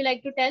 Hamna, would you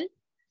like to tell?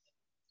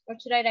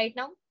 What should I write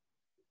now?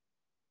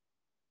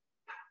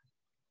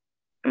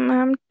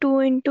 Ma'am, 2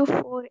 into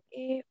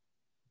 4a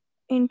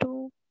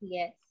into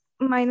Yes.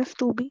 minus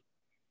 2b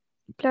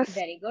plus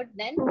Very good.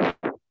 Then.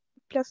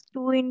 plus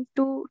 2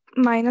 into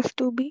minus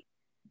 2b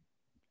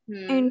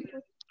Hmm.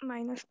 into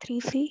minus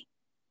 3c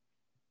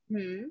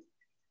Hmm.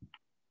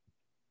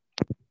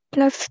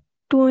 plus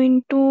 2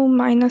 into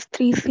minus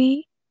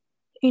 3c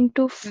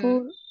into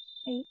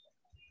 4a.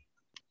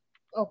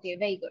 Okay,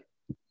 very good.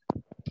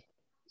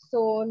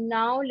 So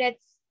now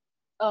let's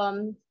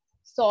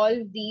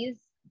solve these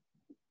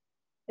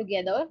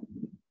together.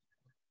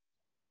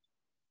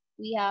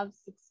 We have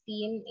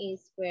 16a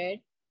squared,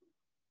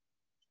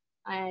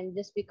 and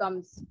this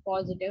becomes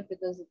positive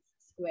because it's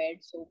squared,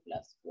 so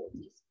plus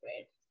 4c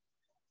squared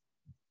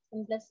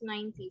and plus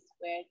 9c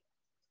squared.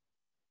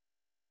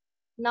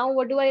 Now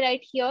what do I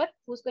write here?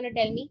 Who's going to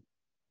tell me?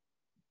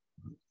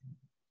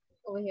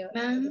 Over here.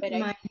 Ma'am, What do I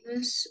write?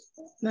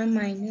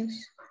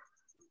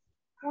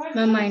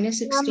 minus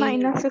 16.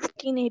 Minus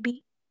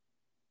 16ab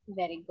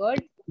Very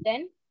good.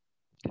 Then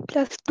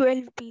plus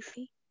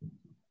 12bc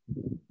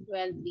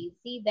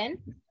 12bc, then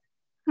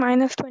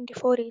minus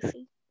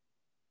 24ac.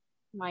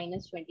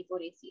 minus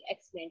 24ac.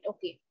 Excellent.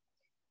 Okay.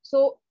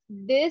 So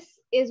this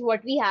is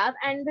what we have.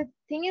 And the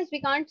thing is,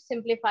 we can't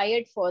simplify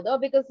it further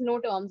because no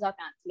terms are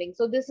cancelling.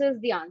 So this is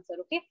the answer.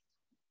 Okay.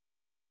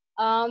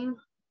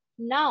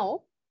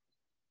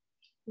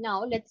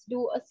 Now let's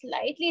do a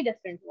slightly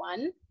different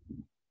one.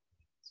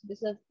 So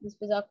this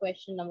was our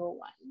question number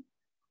 1.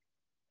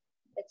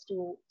 Let's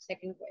do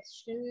second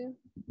question.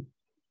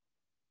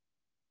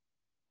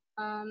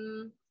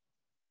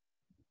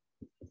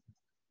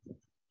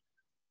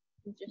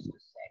 Just a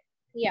sec.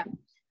 Yeah.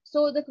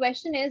 So the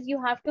question is,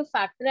 you have to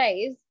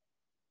factorize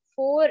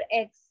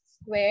 4x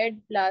squared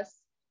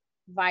plus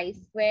y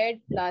squared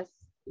plus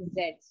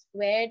z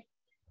squared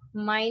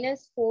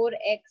minus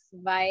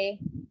 4xy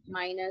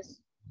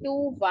minus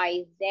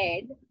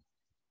 2yz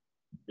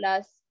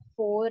plus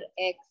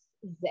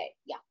 4xz.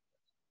 Yeah.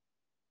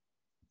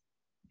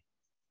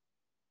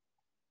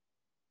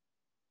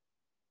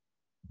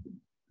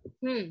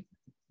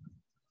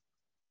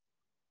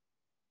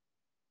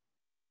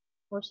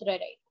 What should I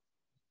write?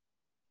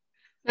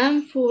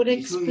 Ma'am,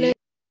 4x plus.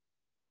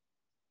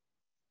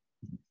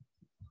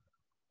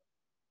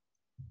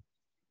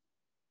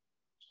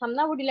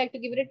 Hamna, would you like to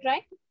give it a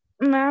try?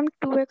 Ma'am,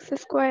 2x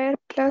square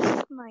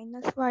plus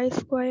minus y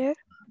square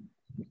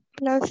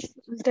plus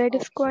z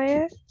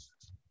square.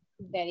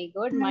 Very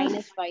good.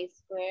 Minus y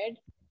squared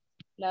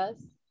plus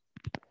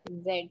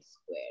z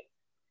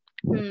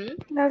squared.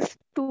 Plus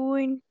 2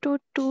 into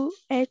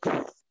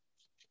 2x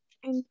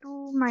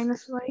into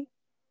minus y.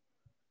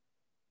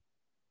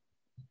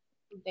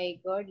 Very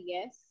good.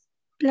 Yes.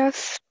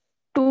 Plus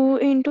 2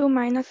 into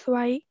minus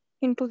y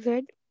into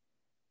z.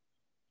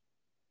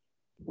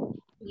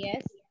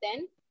 Yes.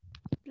 Then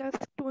Plus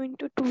 2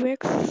 into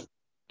 2x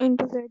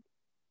into z.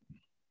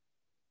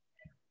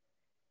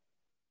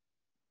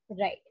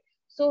 right.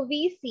 So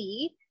we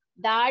see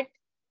that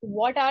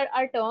what are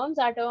our terms?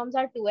 Our terms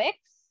are 2x,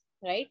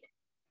 right?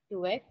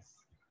 2x,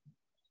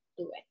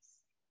 2x.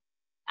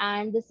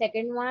 And the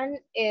second one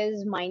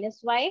is minus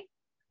y,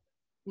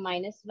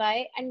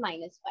 and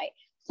minus y.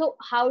 So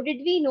how did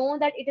we know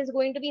that it is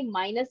going to be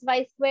minus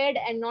y squared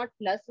and not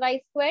plus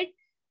y squared?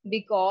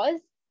 Because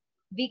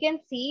we can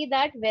see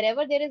that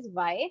wherever there is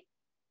y,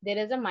 there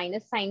is a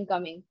minus sign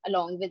coming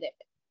along with it,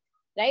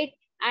 right?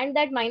 And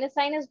that minus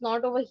sign is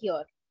not over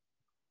here.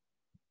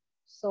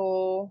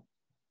 So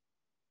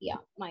yeah,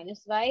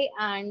 minus y,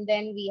 and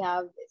then we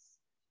have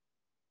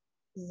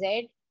this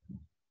z,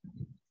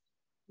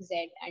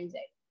 and z.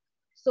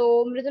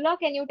 So Mridula,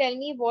 can you tell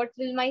me what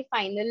will my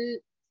final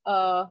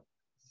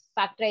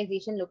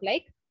factorization look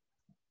like?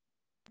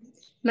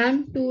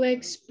 Ma'am,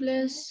 2x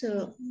plus,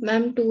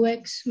 ma'am,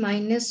 2x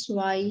minus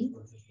y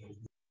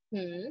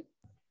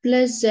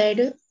plus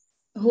z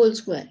whole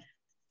square.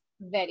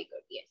 Very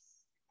good. Yes.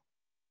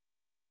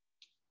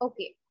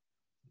 Okay.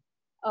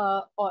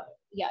 Or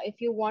yeah, if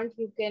you want,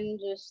 you can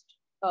just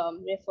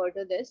refer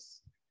to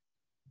this.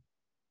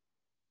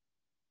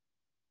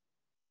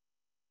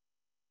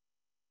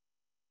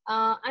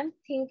 I'm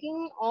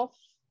thinking of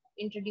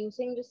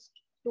introducing just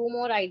 2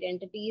 more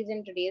identities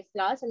in today's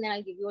class, and then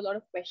I'll give you a lot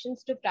of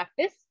questions to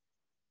practice.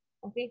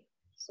 Okay,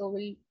 so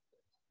we'll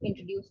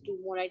introduce 2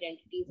 more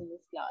identities in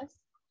this class.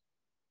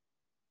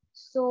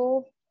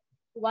 So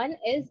one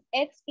is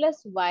x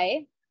plus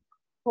y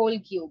whole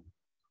cube.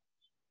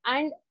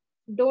 And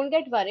don't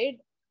get worried,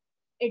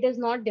 it is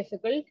not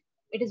difficult.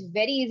 It is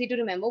very easy to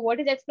remember. What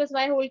is x plus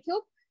y whole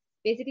cube?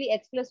 Basically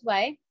x plus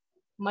y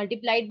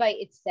multiplied by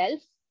itself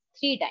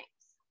 3 times,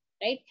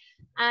 right?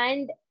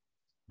 And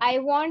I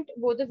want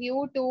both of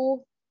you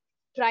to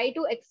try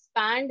to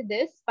expand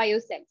this by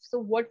yourself. So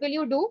what will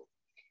you do?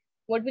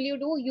 What will you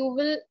do? You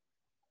will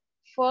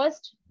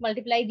first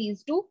multiply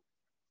these two,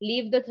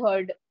 leave the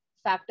third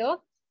factor,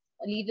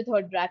 leave the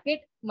third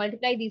bracket,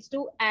 multiply these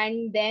two,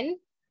 and then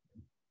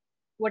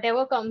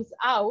whatever comes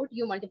out,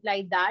 you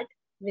multiply that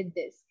with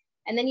this.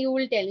 And then you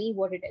will tell me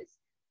what it is,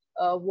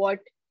 what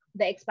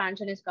the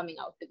expansion is coming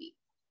out to be.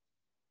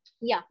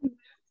 Yeah.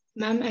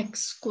 Ma'am,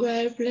 x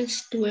square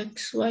plus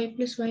 2xy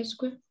plus y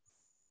square.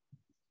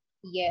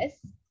 Yes.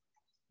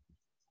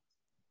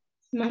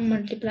 Ma'am,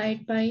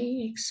 multiplied by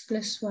x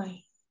plus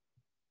y.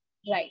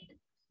 Right.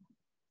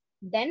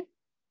 Then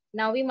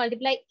now we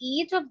multiply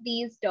each of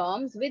these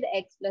terms with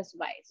x plus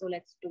y. So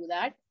let's do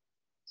that.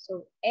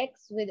 So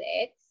x with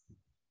x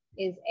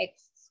is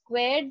x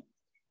squared.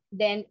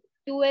 Then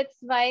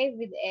 2xy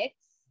with x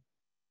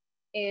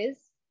is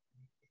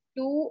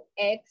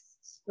 2x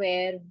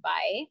squared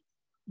y.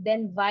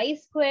 Then y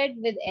squared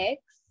with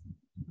x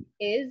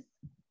is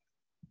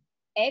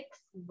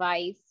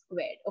xy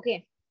squared.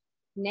 Okay.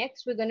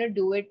 Next, we're going to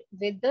do it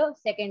with the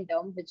second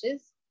term, which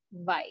is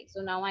y.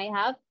 So now I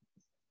have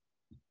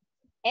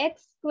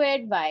x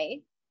squared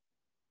y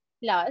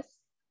plus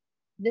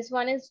this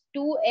one is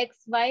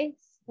 2xy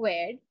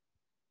squared,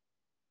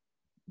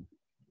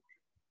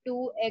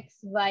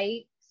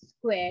 2xy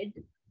squared,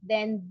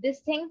 then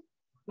this thing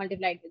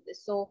multiplied with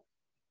this. So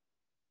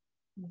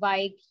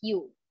y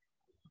cube.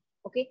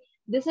 Okay,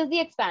 this is the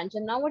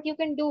expansion. Now what you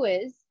can do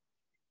is,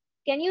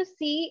 can you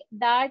see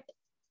that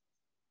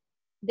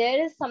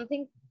there is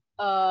something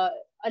a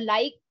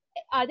like,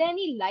 are there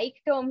any like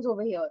terms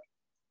over here?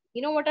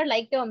 You know what are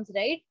like terms,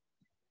 right?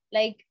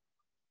 Like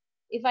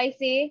if I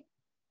say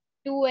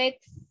 2x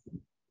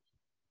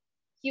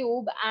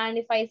cube and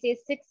if I say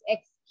 6x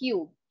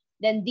cube,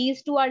 then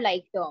these two are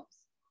like terms.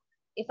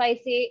 If I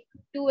say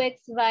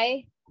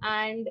 2xy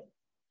and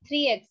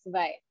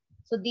 3xy,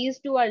 so these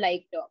two are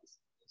like terms.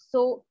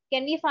 So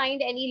can we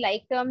find any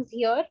like terms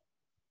here?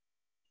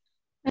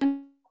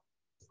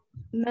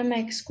 Ma'am,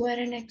 x square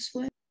and x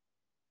square.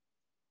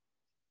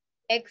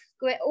 X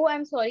square, oh,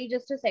 I'm sorry,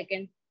 just a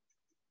second.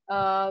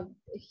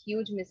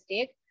 Huge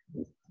mistake.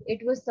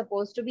 It was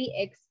supposed to be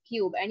x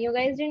cube and you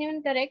guys didn't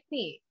even correct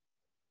me.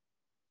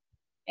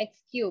 X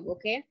cube,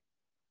 okay?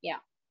 Yeah.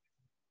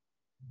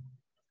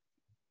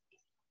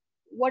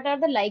 What are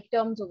the like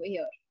terms over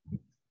here?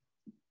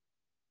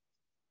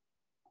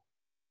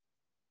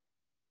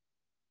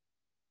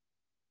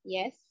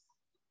 Yes.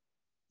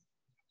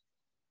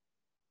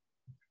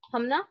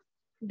 Hamna,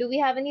 do we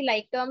have any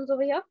like terms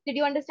over here? Did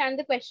you understand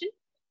the question?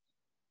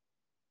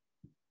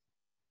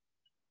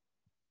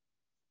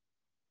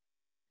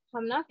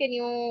 Hamna, can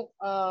you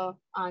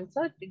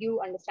answer? Did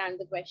you understand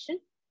the question?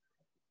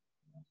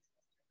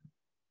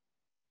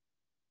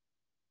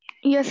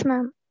 Yes,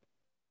 ma'am.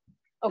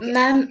 Okay.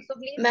 Ma'am, So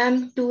please,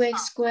 ma'am, 2x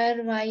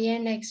square y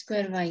and x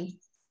square y.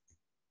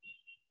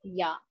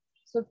 yeah.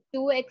 So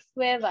 2x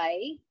square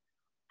y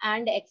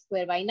and x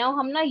square y. Now,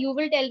 Hamna, you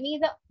will tell me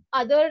the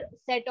other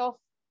set of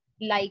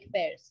like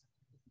pairs.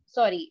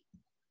 Sorry.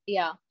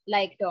 Yeah,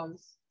 like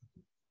terms.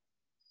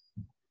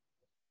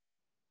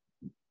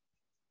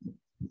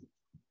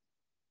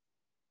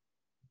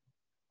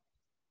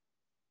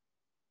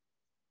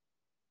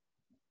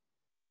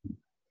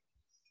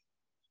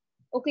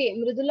 Okay,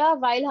 Mridula,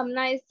 while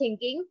Hamna is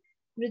thinking,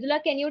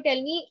 Mridula, can you tell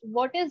me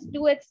what is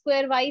 2x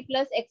square y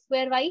plus x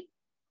square y?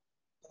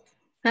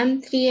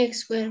 Ma'am, 3x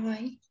square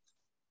y.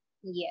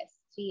 Yes,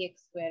 3x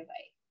square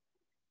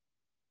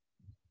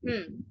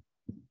y.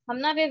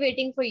 Hamna, we're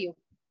waiting for you.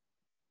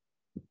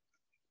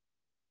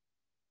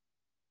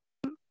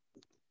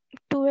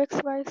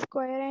 2xy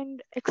square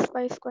and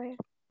xy square.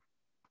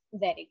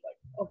 Very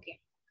good. Okay.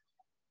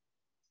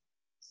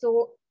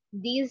 So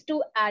these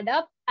two add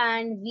up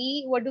and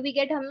what do we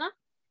get, Hamna?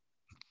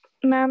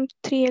 Ma'am,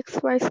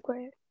 3xy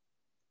square.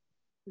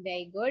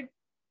 Very good.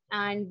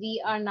 And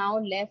we are now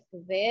left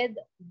with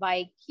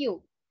y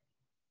cube.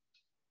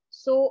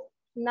 So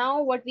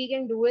now what we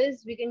can do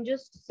is we can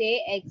just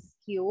say x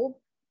cube.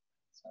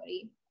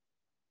 Sorry.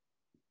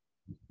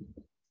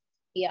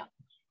 Yeah.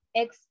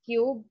 X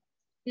cube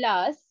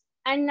plus.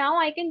 And now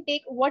I can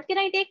take, what can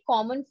I take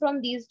common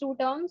from these two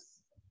terms?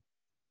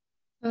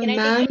 Can I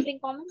take something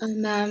common?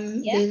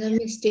 Ma'am, Yeah. there's a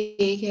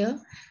mistake here.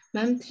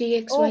 Ma'am,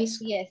 3xy Oh,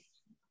 square. yes.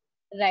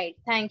 Right.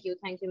 Thank you.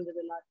 Thank you,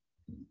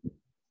 Mridula.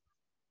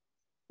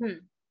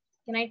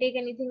 Can I take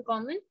anything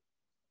common?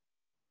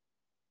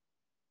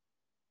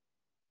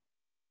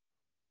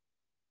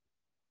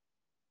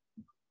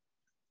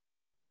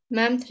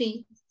 Ma'am,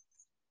 3.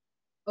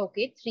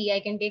 Okay, 3 I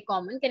can take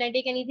common. Can I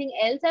take anything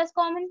else as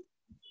common?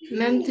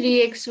 Ma'am,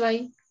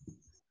 3xy.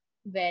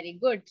 Very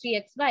good,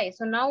 3xy.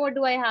 So now what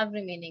do I have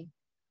remaining?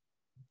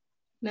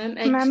 Ma'am,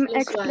 Ma'am, x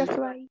x plus plus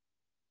y. y.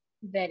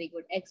 Very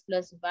good, x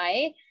plus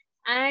y.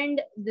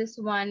 And this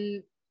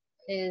one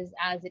is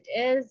as it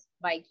is,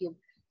 y cube.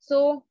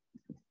 So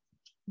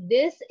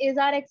this is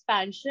our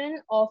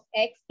expansion of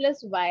x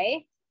plus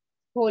y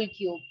whole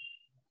cube.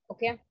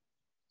 Okay,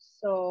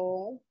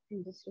 so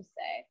just a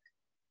sec.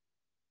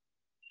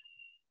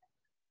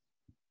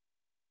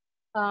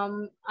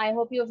 I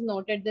hope you have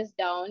noted this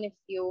down. If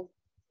you,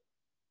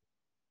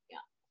 yeah.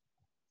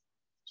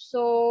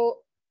 So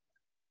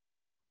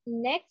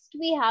next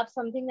we have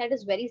something that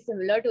is very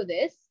similar to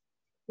this,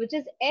 which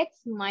is x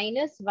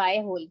minus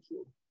y whole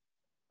cube.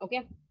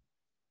 Okay.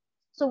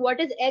 So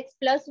what is x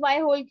plus y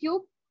whole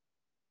cube?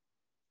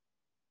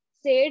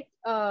 Say it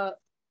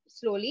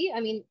slowly.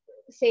 I mean,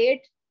 say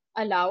it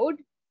aloud.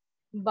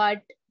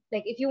 But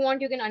like, if you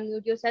want, you can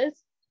unmute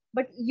yourselves.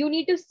 But you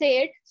need to say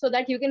it so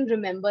that you can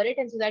remember it,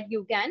 and so that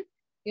you can,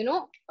 you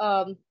know,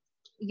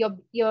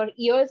 your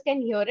ears can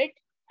hear it,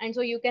 and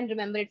so you can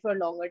remember it for a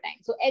longer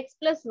time. So x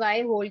plus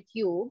y whole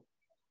cube.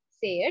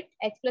 Say it.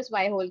 X plus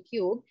y whole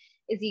cube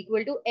is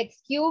equal to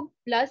x cube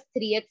plus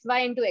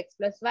 3xy into x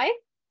plus y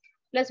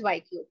plus y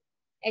cube.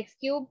 X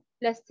cube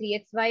plus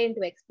 3xy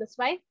into x plus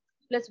y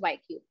plus y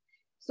cube.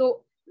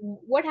 So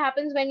what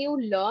happens when you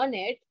learn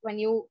it, when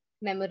you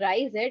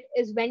memorize it,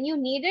 is when you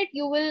need it,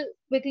 you will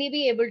quickly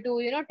be able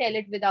to, you know, tell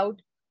it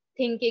without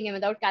thinking and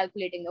without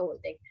calculating the whole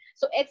thing.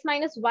 So x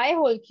minus y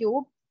whole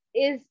cube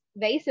is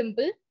very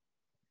simple.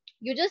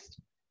 You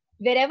just,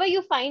 wherever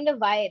you find a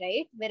y,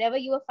 right? Wherever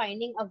you are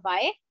finding a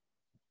y,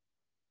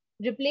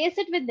 replace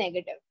it with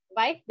negative.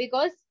 Why?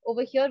 Because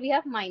over here we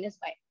have minus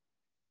y.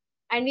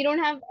 And we don't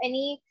have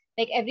any,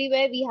 like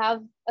everywhere we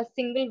have a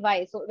single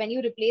y. So when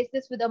you replace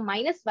this with a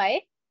minus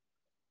y,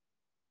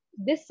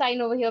 this sign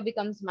over here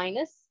becomes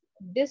minus,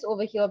 this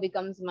over here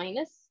becomes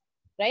minus,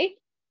 right?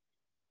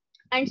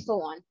 And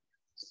so on.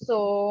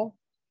 So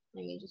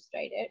let me just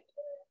write it.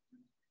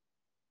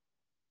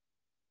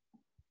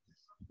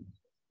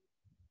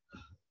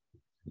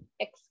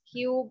 X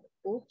cube,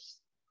 oops.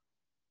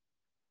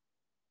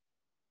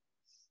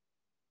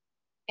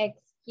 X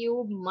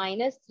cube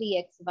minus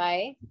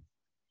 3xy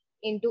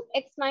into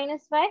x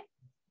minus y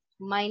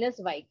minus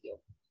y cube.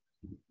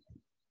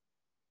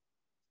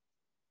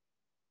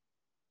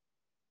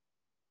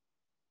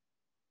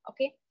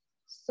 Okay,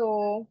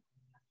 so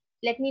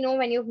let me know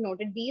when you've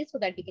noted these so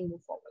that we can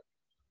move forward.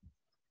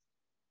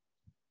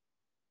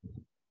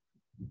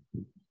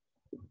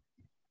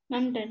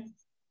 Ma'am, done.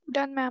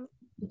 Done, ma'am.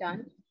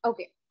 Done.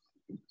 Okay,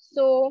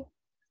 so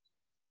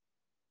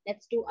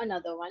let's do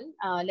another one.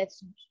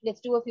 Let's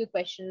do a few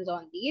questions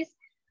on these.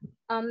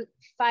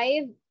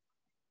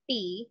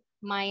 5p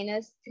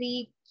minus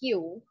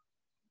 3q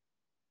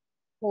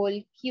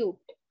whole cubed.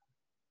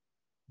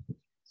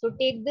 So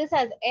take this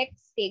as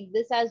x, take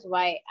this as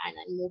y, and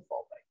then move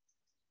forward.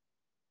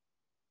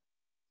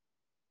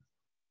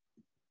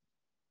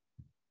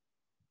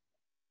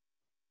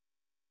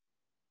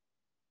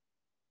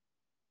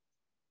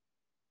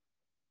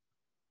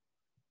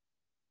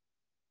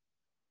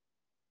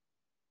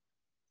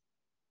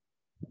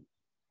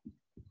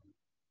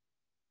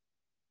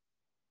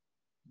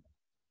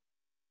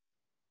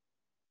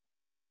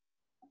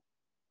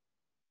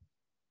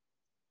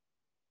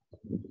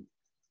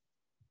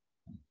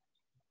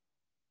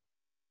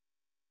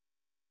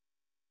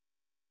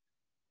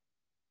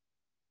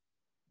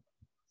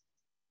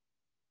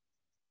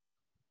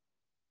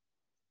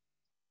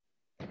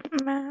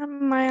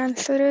 Ma'am, my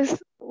answer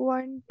is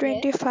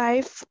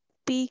 125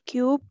 p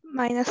cube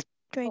minus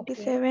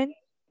 27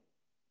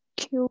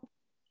 cube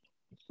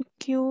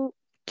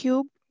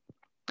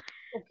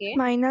Okay.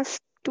 minus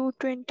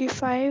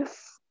 225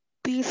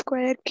 p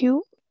square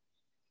cube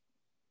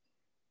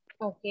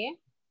Okay.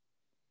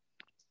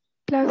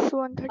 plus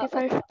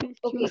 135 p q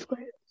Okay.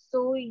 square.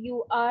 So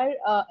you are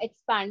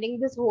expanding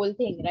this whole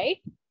thing,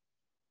 right?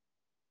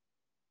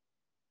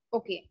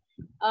 Okay.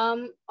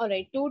 All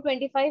right.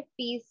 225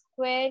 p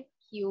square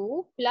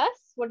q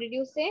plus, what did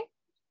you say?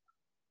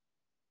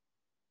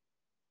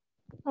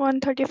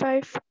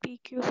 135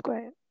 pq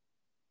square.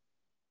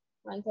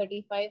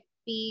 135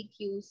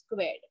 pq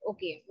squared.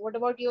 Okay. What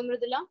about you,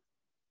 Mridula?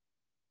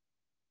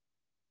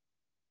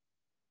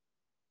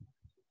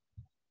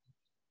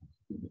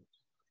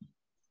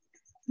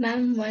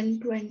 Ma'am,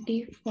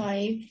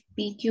 125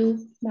 p cube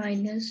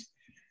minus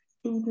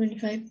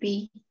 225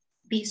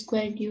 p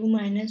square q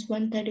minus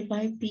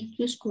 135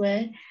 pq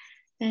square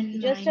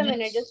and Just a minute.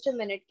 minus. Just a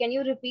minute. Can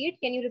you repeat?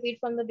 Can you repeat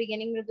from the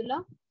beginning,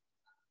 Mridula?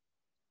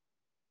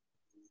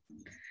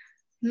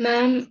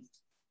 Ma'am,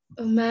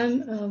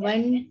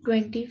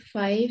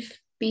 125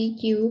 p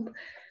cube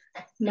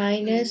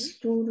minus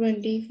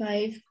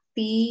 225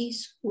 p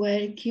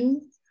square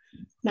cube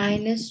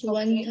minus Okay.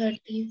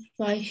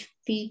 135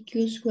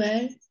 PQ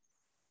square.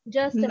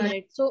 Just a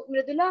minute. So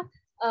Mridula,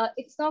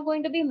 it's not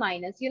going to be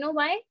minus. You know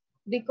why?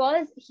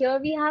 Because here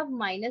we have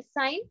minus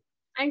sign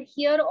and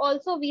here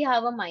also we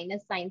have a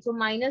minus sign. So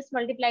minus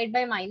multiplied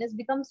by minus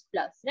becomes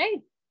plus,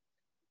 right?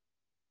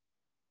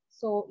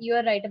 So you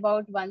are right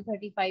about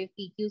 135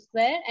 PQ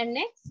square. And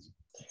next?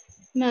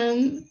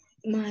 Ma'am,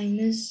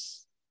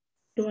 minus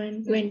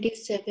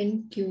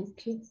 27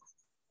 QQ.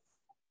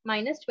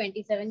 Minus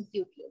 27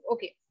 Q cube.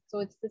 Okay. So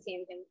it's the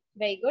same thing.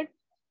 Very good.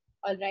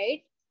 All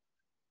right.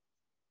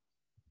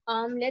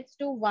 Let's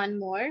do one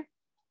more.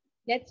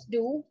 Let's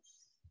do,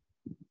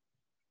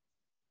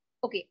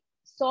 okay,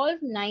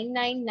 solve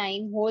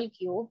 999 whole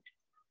cubed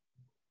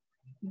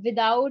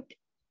without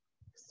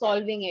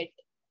solving it,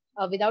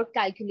 without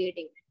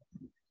calculating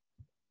it.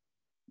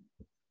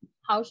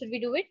 How should we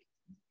do it?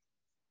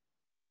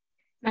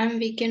 Ma'am,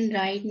 we can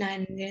write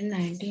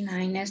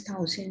 999 as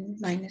 1000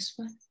 minus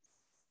 1.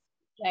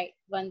 Right,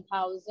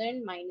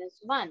 1000 minus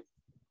 1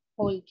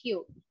 whole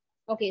cube.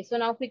 Okay, so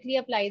now quickly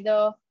apply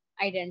the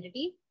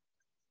identity.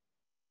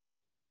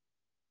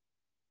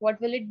 What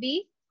will it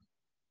be?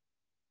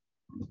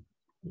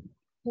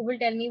 Who will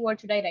tell me what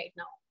should I write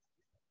now?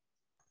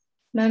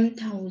 Ma'am,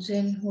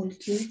 1000 whole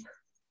cube.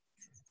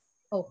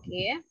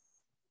 Okay.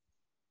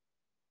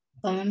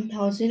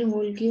 1000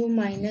 whole cube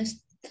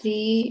minus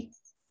 3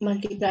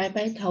 multiplied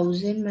by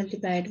 1000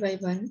 multiplied by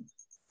 1.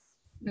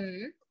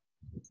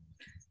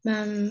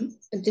 Ma'am,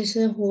 this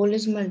whole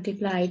is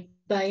multiplied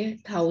by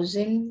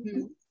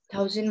 1000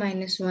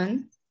 minus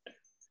 1.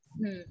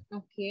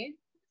 Okay.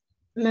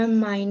 Ma'am,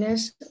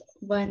 minus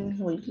 1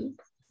 whole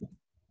cube.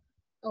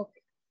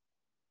 Okay.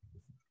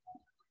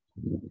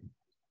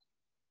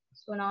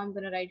 So now I'm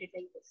going to write it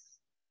like this.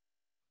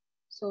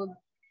 So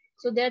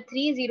there are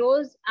 3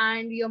 zeros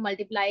and you're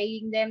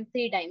multiplying them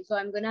 3 times. So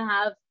I'm going to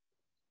have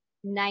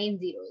 9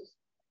 zeros.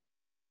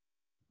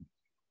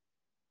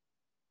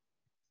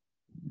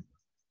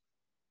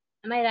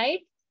 Am I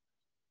right?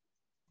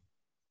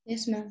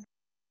 Yes, ma'am.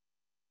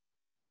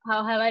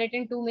 How have I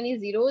written too many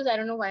zeros? I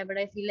don't know why, but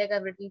I feel like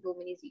I've written too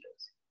many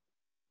zeros.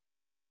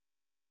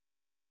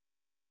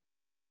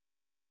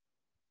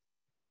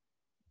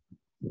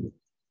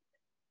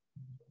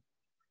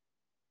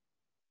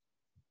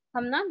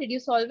 Hamna, did you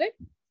solve it?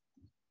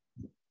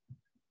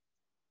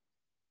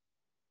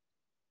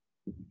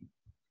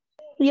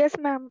 Yes,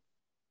 ma'am.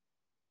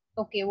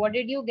 Okay, what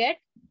did you get?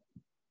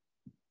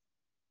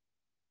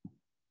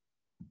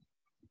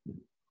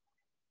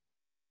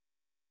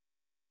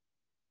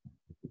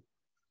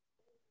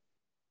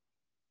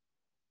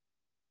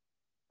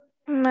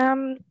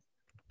 Ma'am,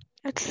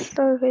 it's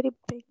a very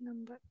big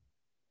number.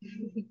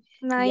 Yeah,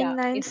 Nine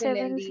nine it's a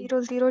seven lengthy.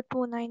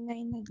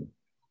 00299.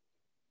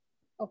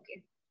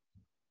 Okay,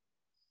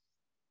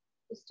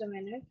 just a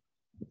minute.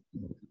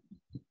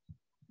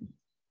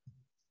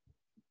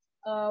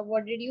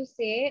 What did you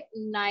say?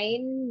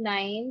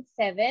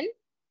 997?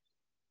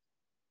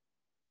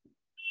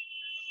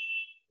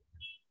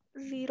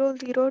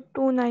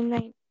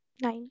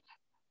 00299.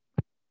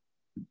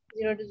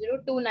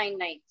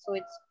 0200299. So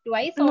it's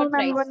twice No, or ma'am,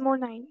 thrice? one more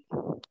 9.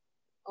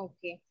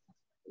 Okay.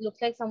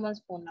 Looks like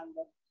someone's phone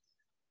number.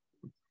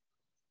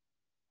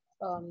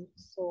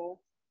 So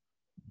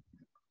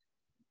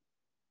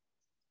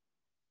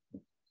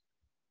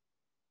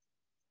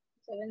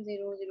 7002999.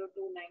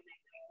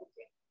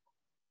 Okay.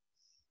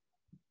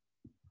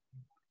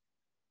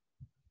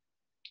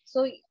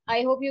 So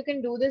I hope you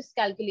can do this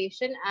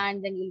calculation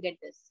and then you'll get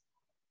this.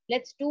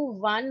 Let's do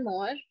one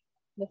more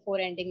before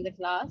ending the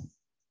class.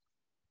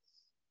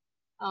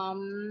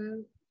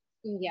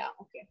 Yeah,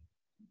 okay.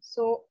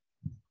 So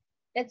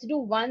let's do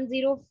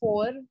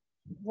 104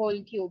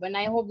 whole cube. And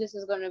I hope this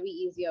is going to be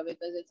easier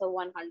because it's a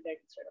 100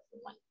 instead of a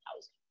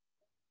 1000.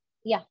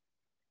 Yeah.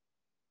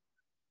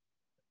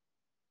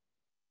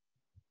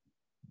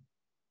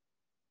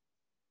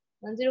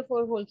 One zero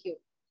four whole cube.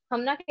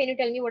 Hamna, can you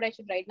tell me what I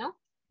should write now?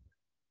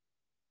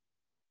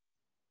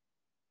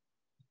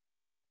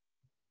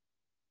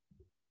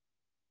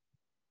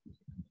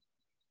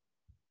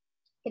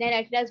 Can I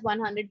write it as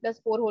 100 plus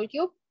 4 whole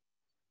cube?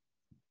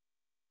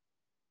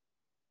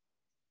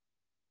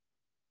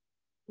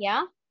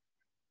 Yeah.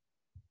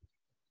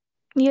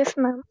 Yes,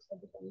 ma'am. So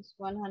it becomes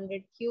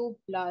 100 cube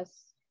plus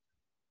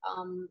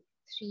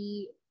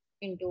 3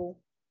 into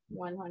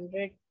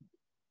 100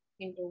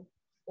 into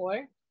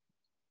 4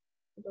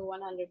 into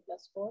 100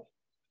 plus 4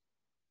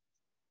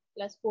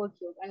 plus 4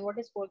 cube. And what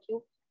is 4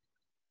 cube?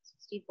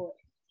 64.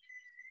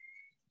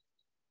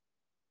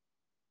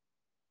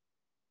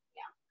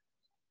 Yeah.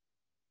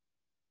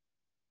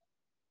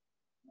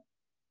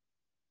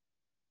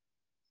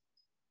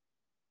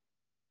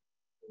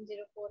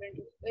 04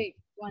 into, wait,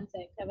 one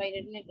sec. Have I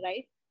written it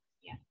right?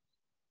 Yeah.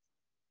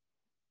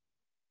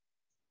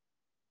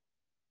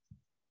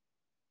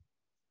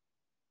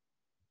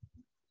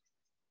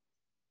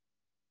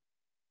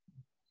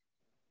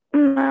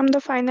 Ma'am, the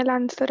final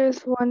answer is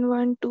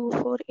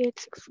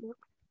 1124864.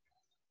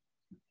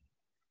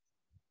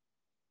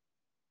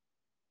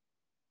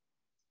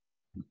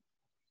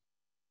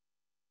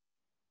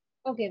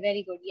 Okay,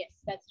 very good. Yes,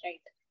 that's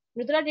right.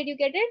 Mrudula, did you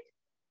get it?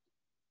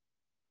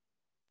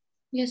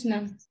 Yes,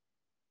 ma'am.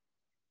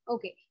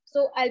 Okay,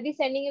 so I'll be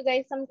sending you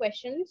guys some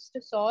questions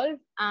to solve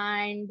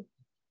and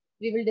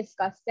we will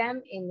discuss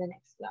them in the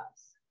next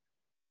class.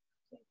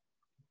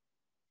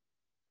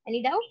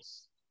 Any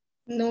doubts?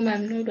 No,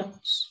 ma'am, no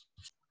doubts.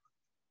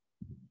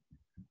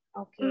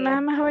 Okay.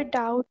 Ma'am, I have a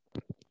doubt.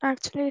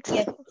 Actually, it's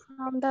Yes.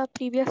 from the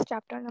previous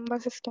chapter, number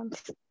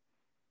systems.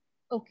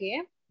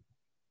 Okay.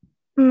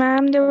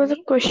 Ma'am, there Tell was a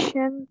me.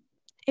 question.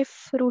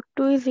 If root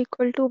 2 is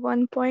equal to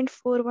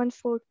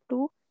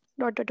 1.4142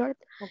 dot dot dot,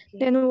 Okay.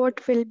 then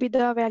what will be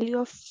the value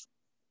of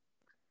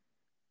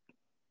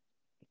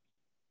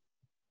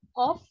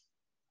Of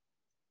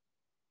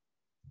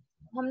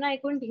Hamna, I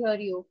couldn't hear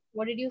you.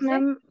 What did you say?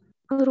 ma'am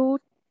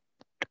root?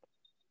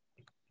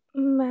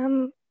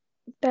 Ma'am,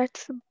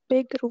 that's a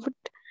big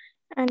root,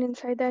 and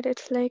inside that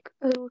it's like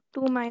root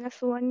 2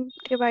 minus 1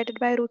 divided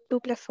by root 2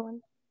 plus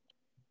 1.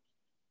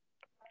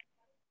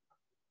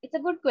 It's a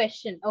good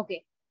question.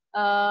 Okay.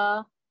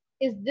 Uh,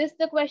 is this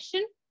the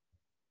question?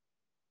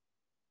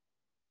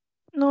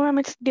 No, ma'am,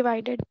 it's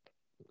divided.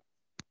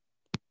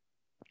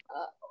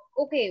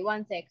 Okay,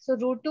 one sec. So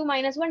root 2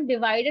 minus 1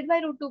 divided by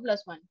root 2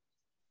 plus 1.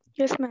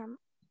 Yes, ma'am.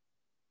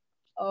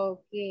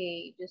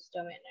 Okay, just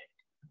a minute.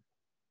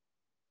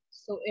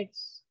 So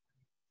it's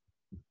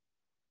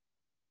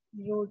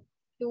root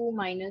 2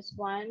 minus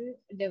 1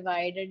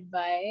 divided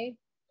by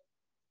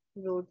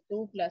root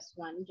 2 plus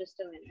 1. Just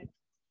a minute.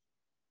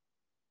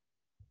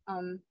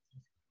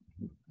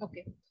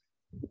 Okay.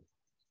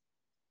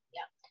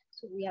 Yeah.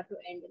 So we have to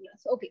end the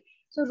class. Okay.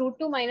 So root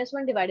 2 minus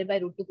 1 divided by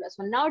root 2 plus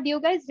 1. Now, do you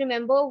guys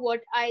remember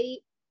what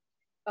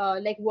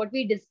what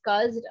we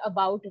discussed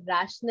about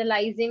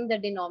rationalizing the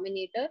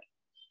denominator?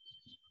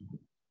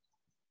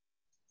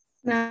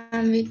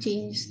 Ma'am, we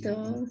changed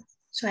the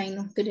sign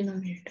of the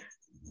denominator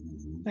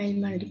while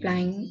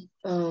multiplying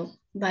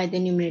by the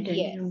numerator and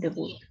Yes. denominator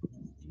both.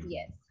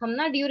 Yes.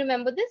 Hamna, do you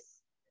remember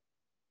this?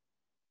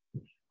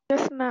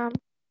 Yes, ma'am.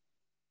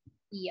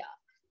 Yeah.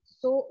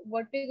 So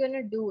what we're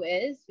gonna do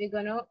is we're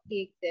gonna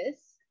take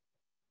this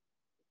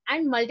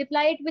and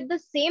multiply it with the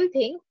same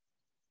thing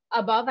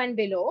above and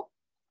below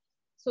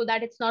so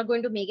that it's not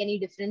going to make any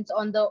difference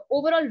on the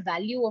overall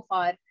value of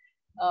our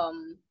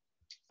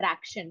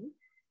fraction.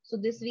 So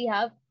this we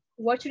have,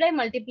 what should I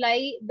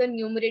multiply the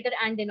numerator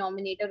and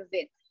denominator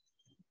with?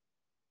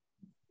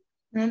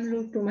 Ma'am,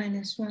 root 2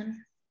 minus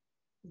 1.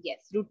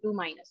 Yes, root 2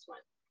 minus 1.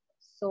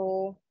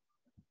 So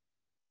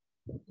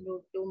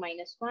root 2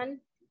 minus 1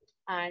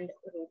 and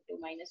root 2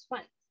 minus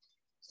 1.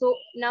 So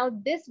now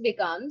this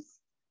becomes,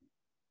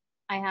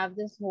 I have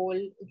this whole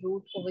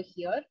root over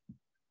here.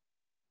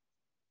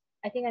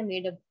 I think I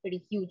made a pretty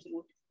huge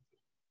root.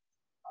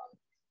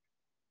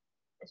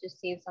 Let's just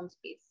save some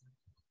space.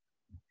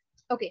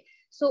 Okay,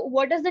 so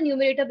what does the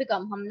numerator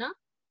become, Hamna?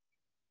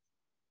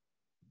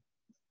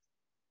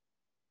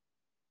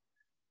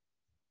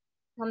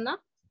 Hamna?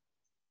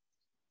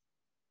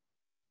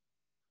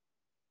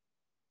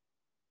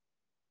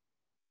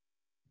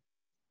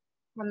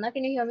 Hamna,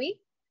 can you hear me?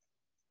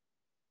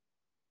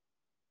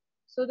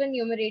 So the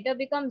numerator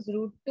becomes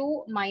root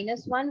 2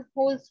 minus 1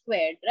 whole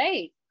squared,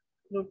 right?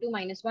 Root 2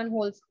 minus 1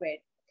 whole squared.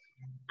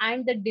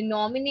 And the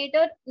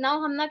denominator, now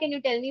Hamna, can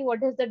you tell me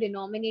what does the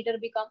denominator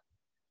become?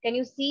 Can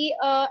you see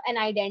an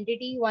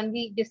identity, one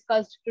we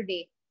discussed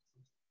today?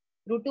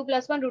 Root 2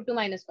 plus 1, root 2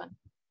 minus 1.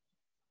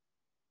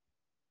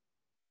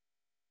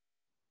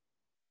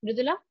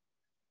 Mridula?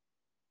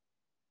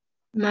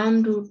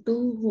 Ma'am, root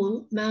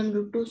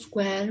 2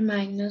 square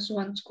minus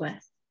 1 square.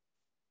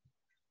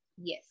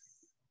 Yes.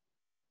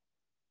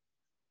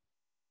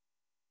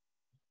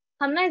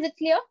 Hamna, is it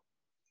clear?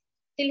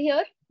 Till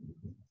here?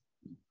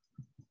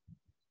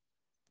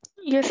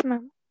 Yes,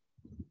 ma'am.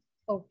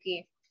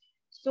 Okay.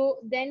 So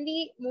then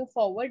we move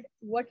forward.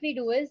 What we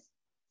do is,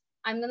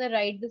 I'm going to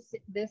write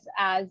this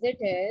as it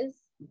is.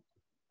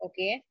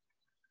 Okay.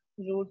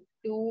 Root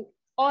 2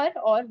 or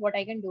what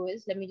I can do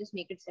is, let me just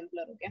make it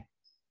simpler. Okay.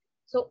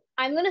 So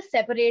I'm going to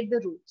separate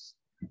the roots.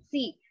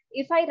 See,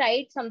 if I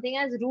write something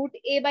as root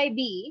a by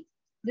b,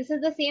 this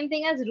is the same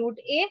thing as root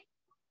a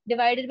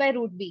divided by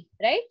root b,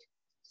 right?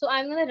 So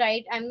I'm going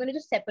to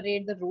just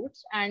separate the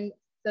roots and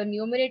the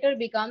numerator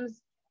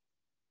becomes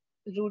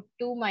root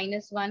 2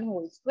 minus 1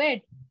 whole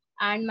squared.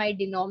 And my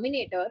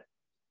denominator,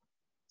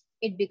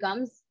 it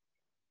becomes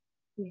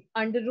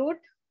under root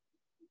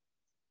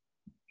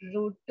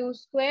 2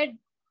 squared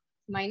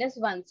minus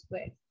 1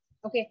 squared.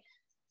 Okay.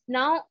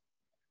 Now,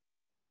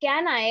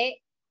 can I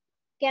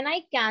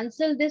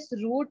cancel this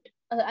root?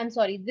 I'm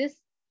sorry, this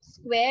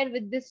square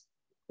with this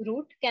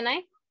root. Can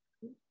I,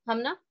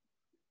 Hamna?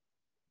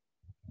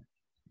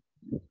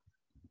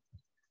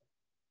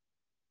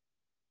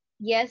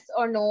 Yes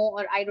or no,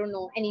 or I don't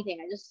know, anything.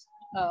 I just,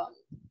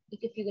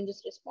 if you can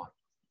just respond.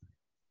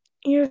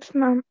 Yes,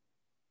 ma'am.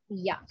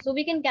 Yeah, so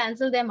we can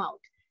cancel them out.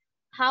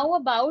 How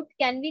about,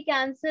 can we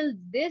cancel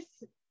this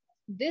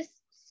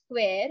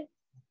square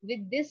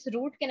with this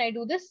root? Can I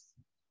do this?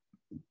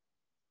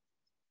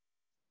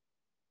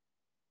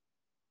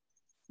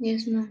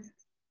 Yes, ma'am.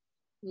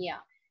 Yeah.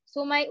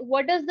 So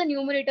what does the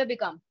numerator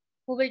become?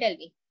 Who will tell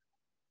me?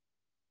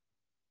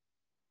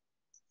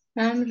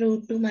 Ma'am,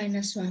 root 2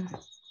 minus 1.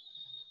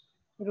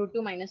 Root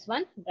 2 minus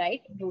 1,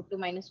 right? Root 2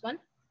 minus 1.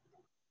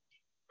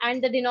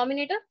 And the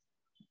denominator?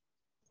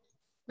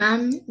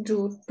 Ma'am,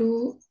 root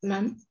 2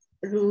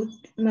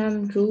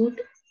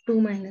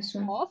 minus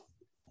 1. Of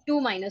 2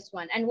 minus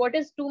 1. And what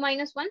is 2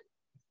 minus 1?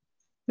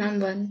 Ma'am,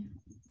 1.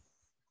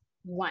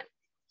 1.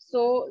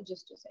 So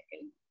just a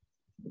second.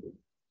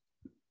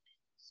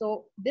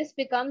 So this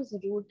becomes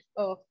root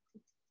of,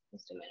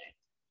 just a minute.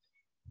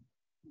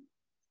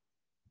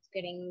 It's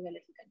getting a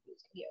little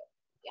confusing here.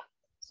 Yeah.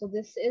 So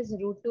this is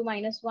root 2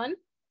 minus 1,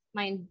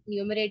 my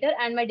numerator,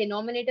 and my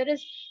denominator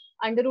is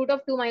under root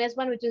of 2 minus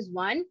 1, which is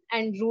 1,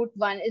 and root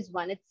 1 is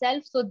 1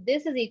 itself. So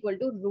this is equal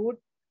to root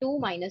 2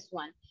 minus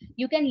 1.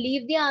 You can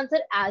leave the answer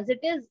as it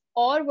is,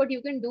 or what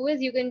you can do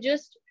is you can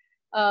just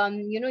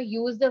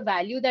use the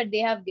value that they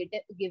have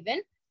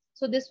given.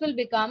 So this will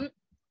become,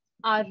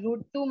 our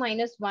root 2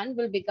 minus 1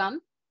 will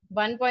become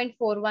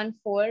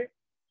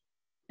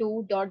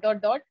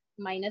 1.4142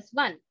 minus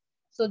 1.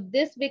 So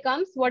this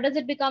becomes, what does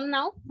it become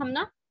now,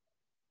 Hamna?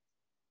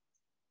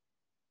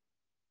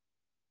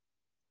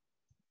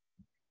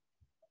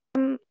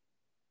 Um,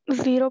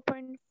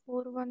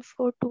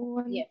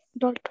 0.41421 Yes.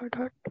 dot dot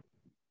dot.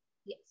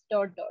 Yes,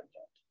 dot, dot,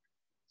 dot.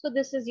 So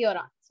this is your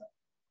answer.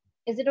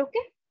 Is it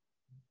okay?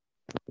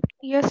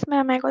 Yes,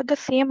 ma'am, I got the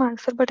same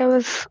answer, but I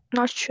was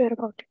not sure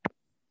about it.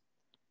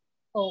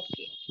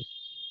 Okay.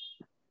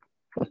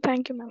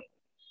 Thank you, ma'am.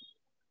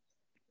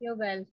 You're welcome.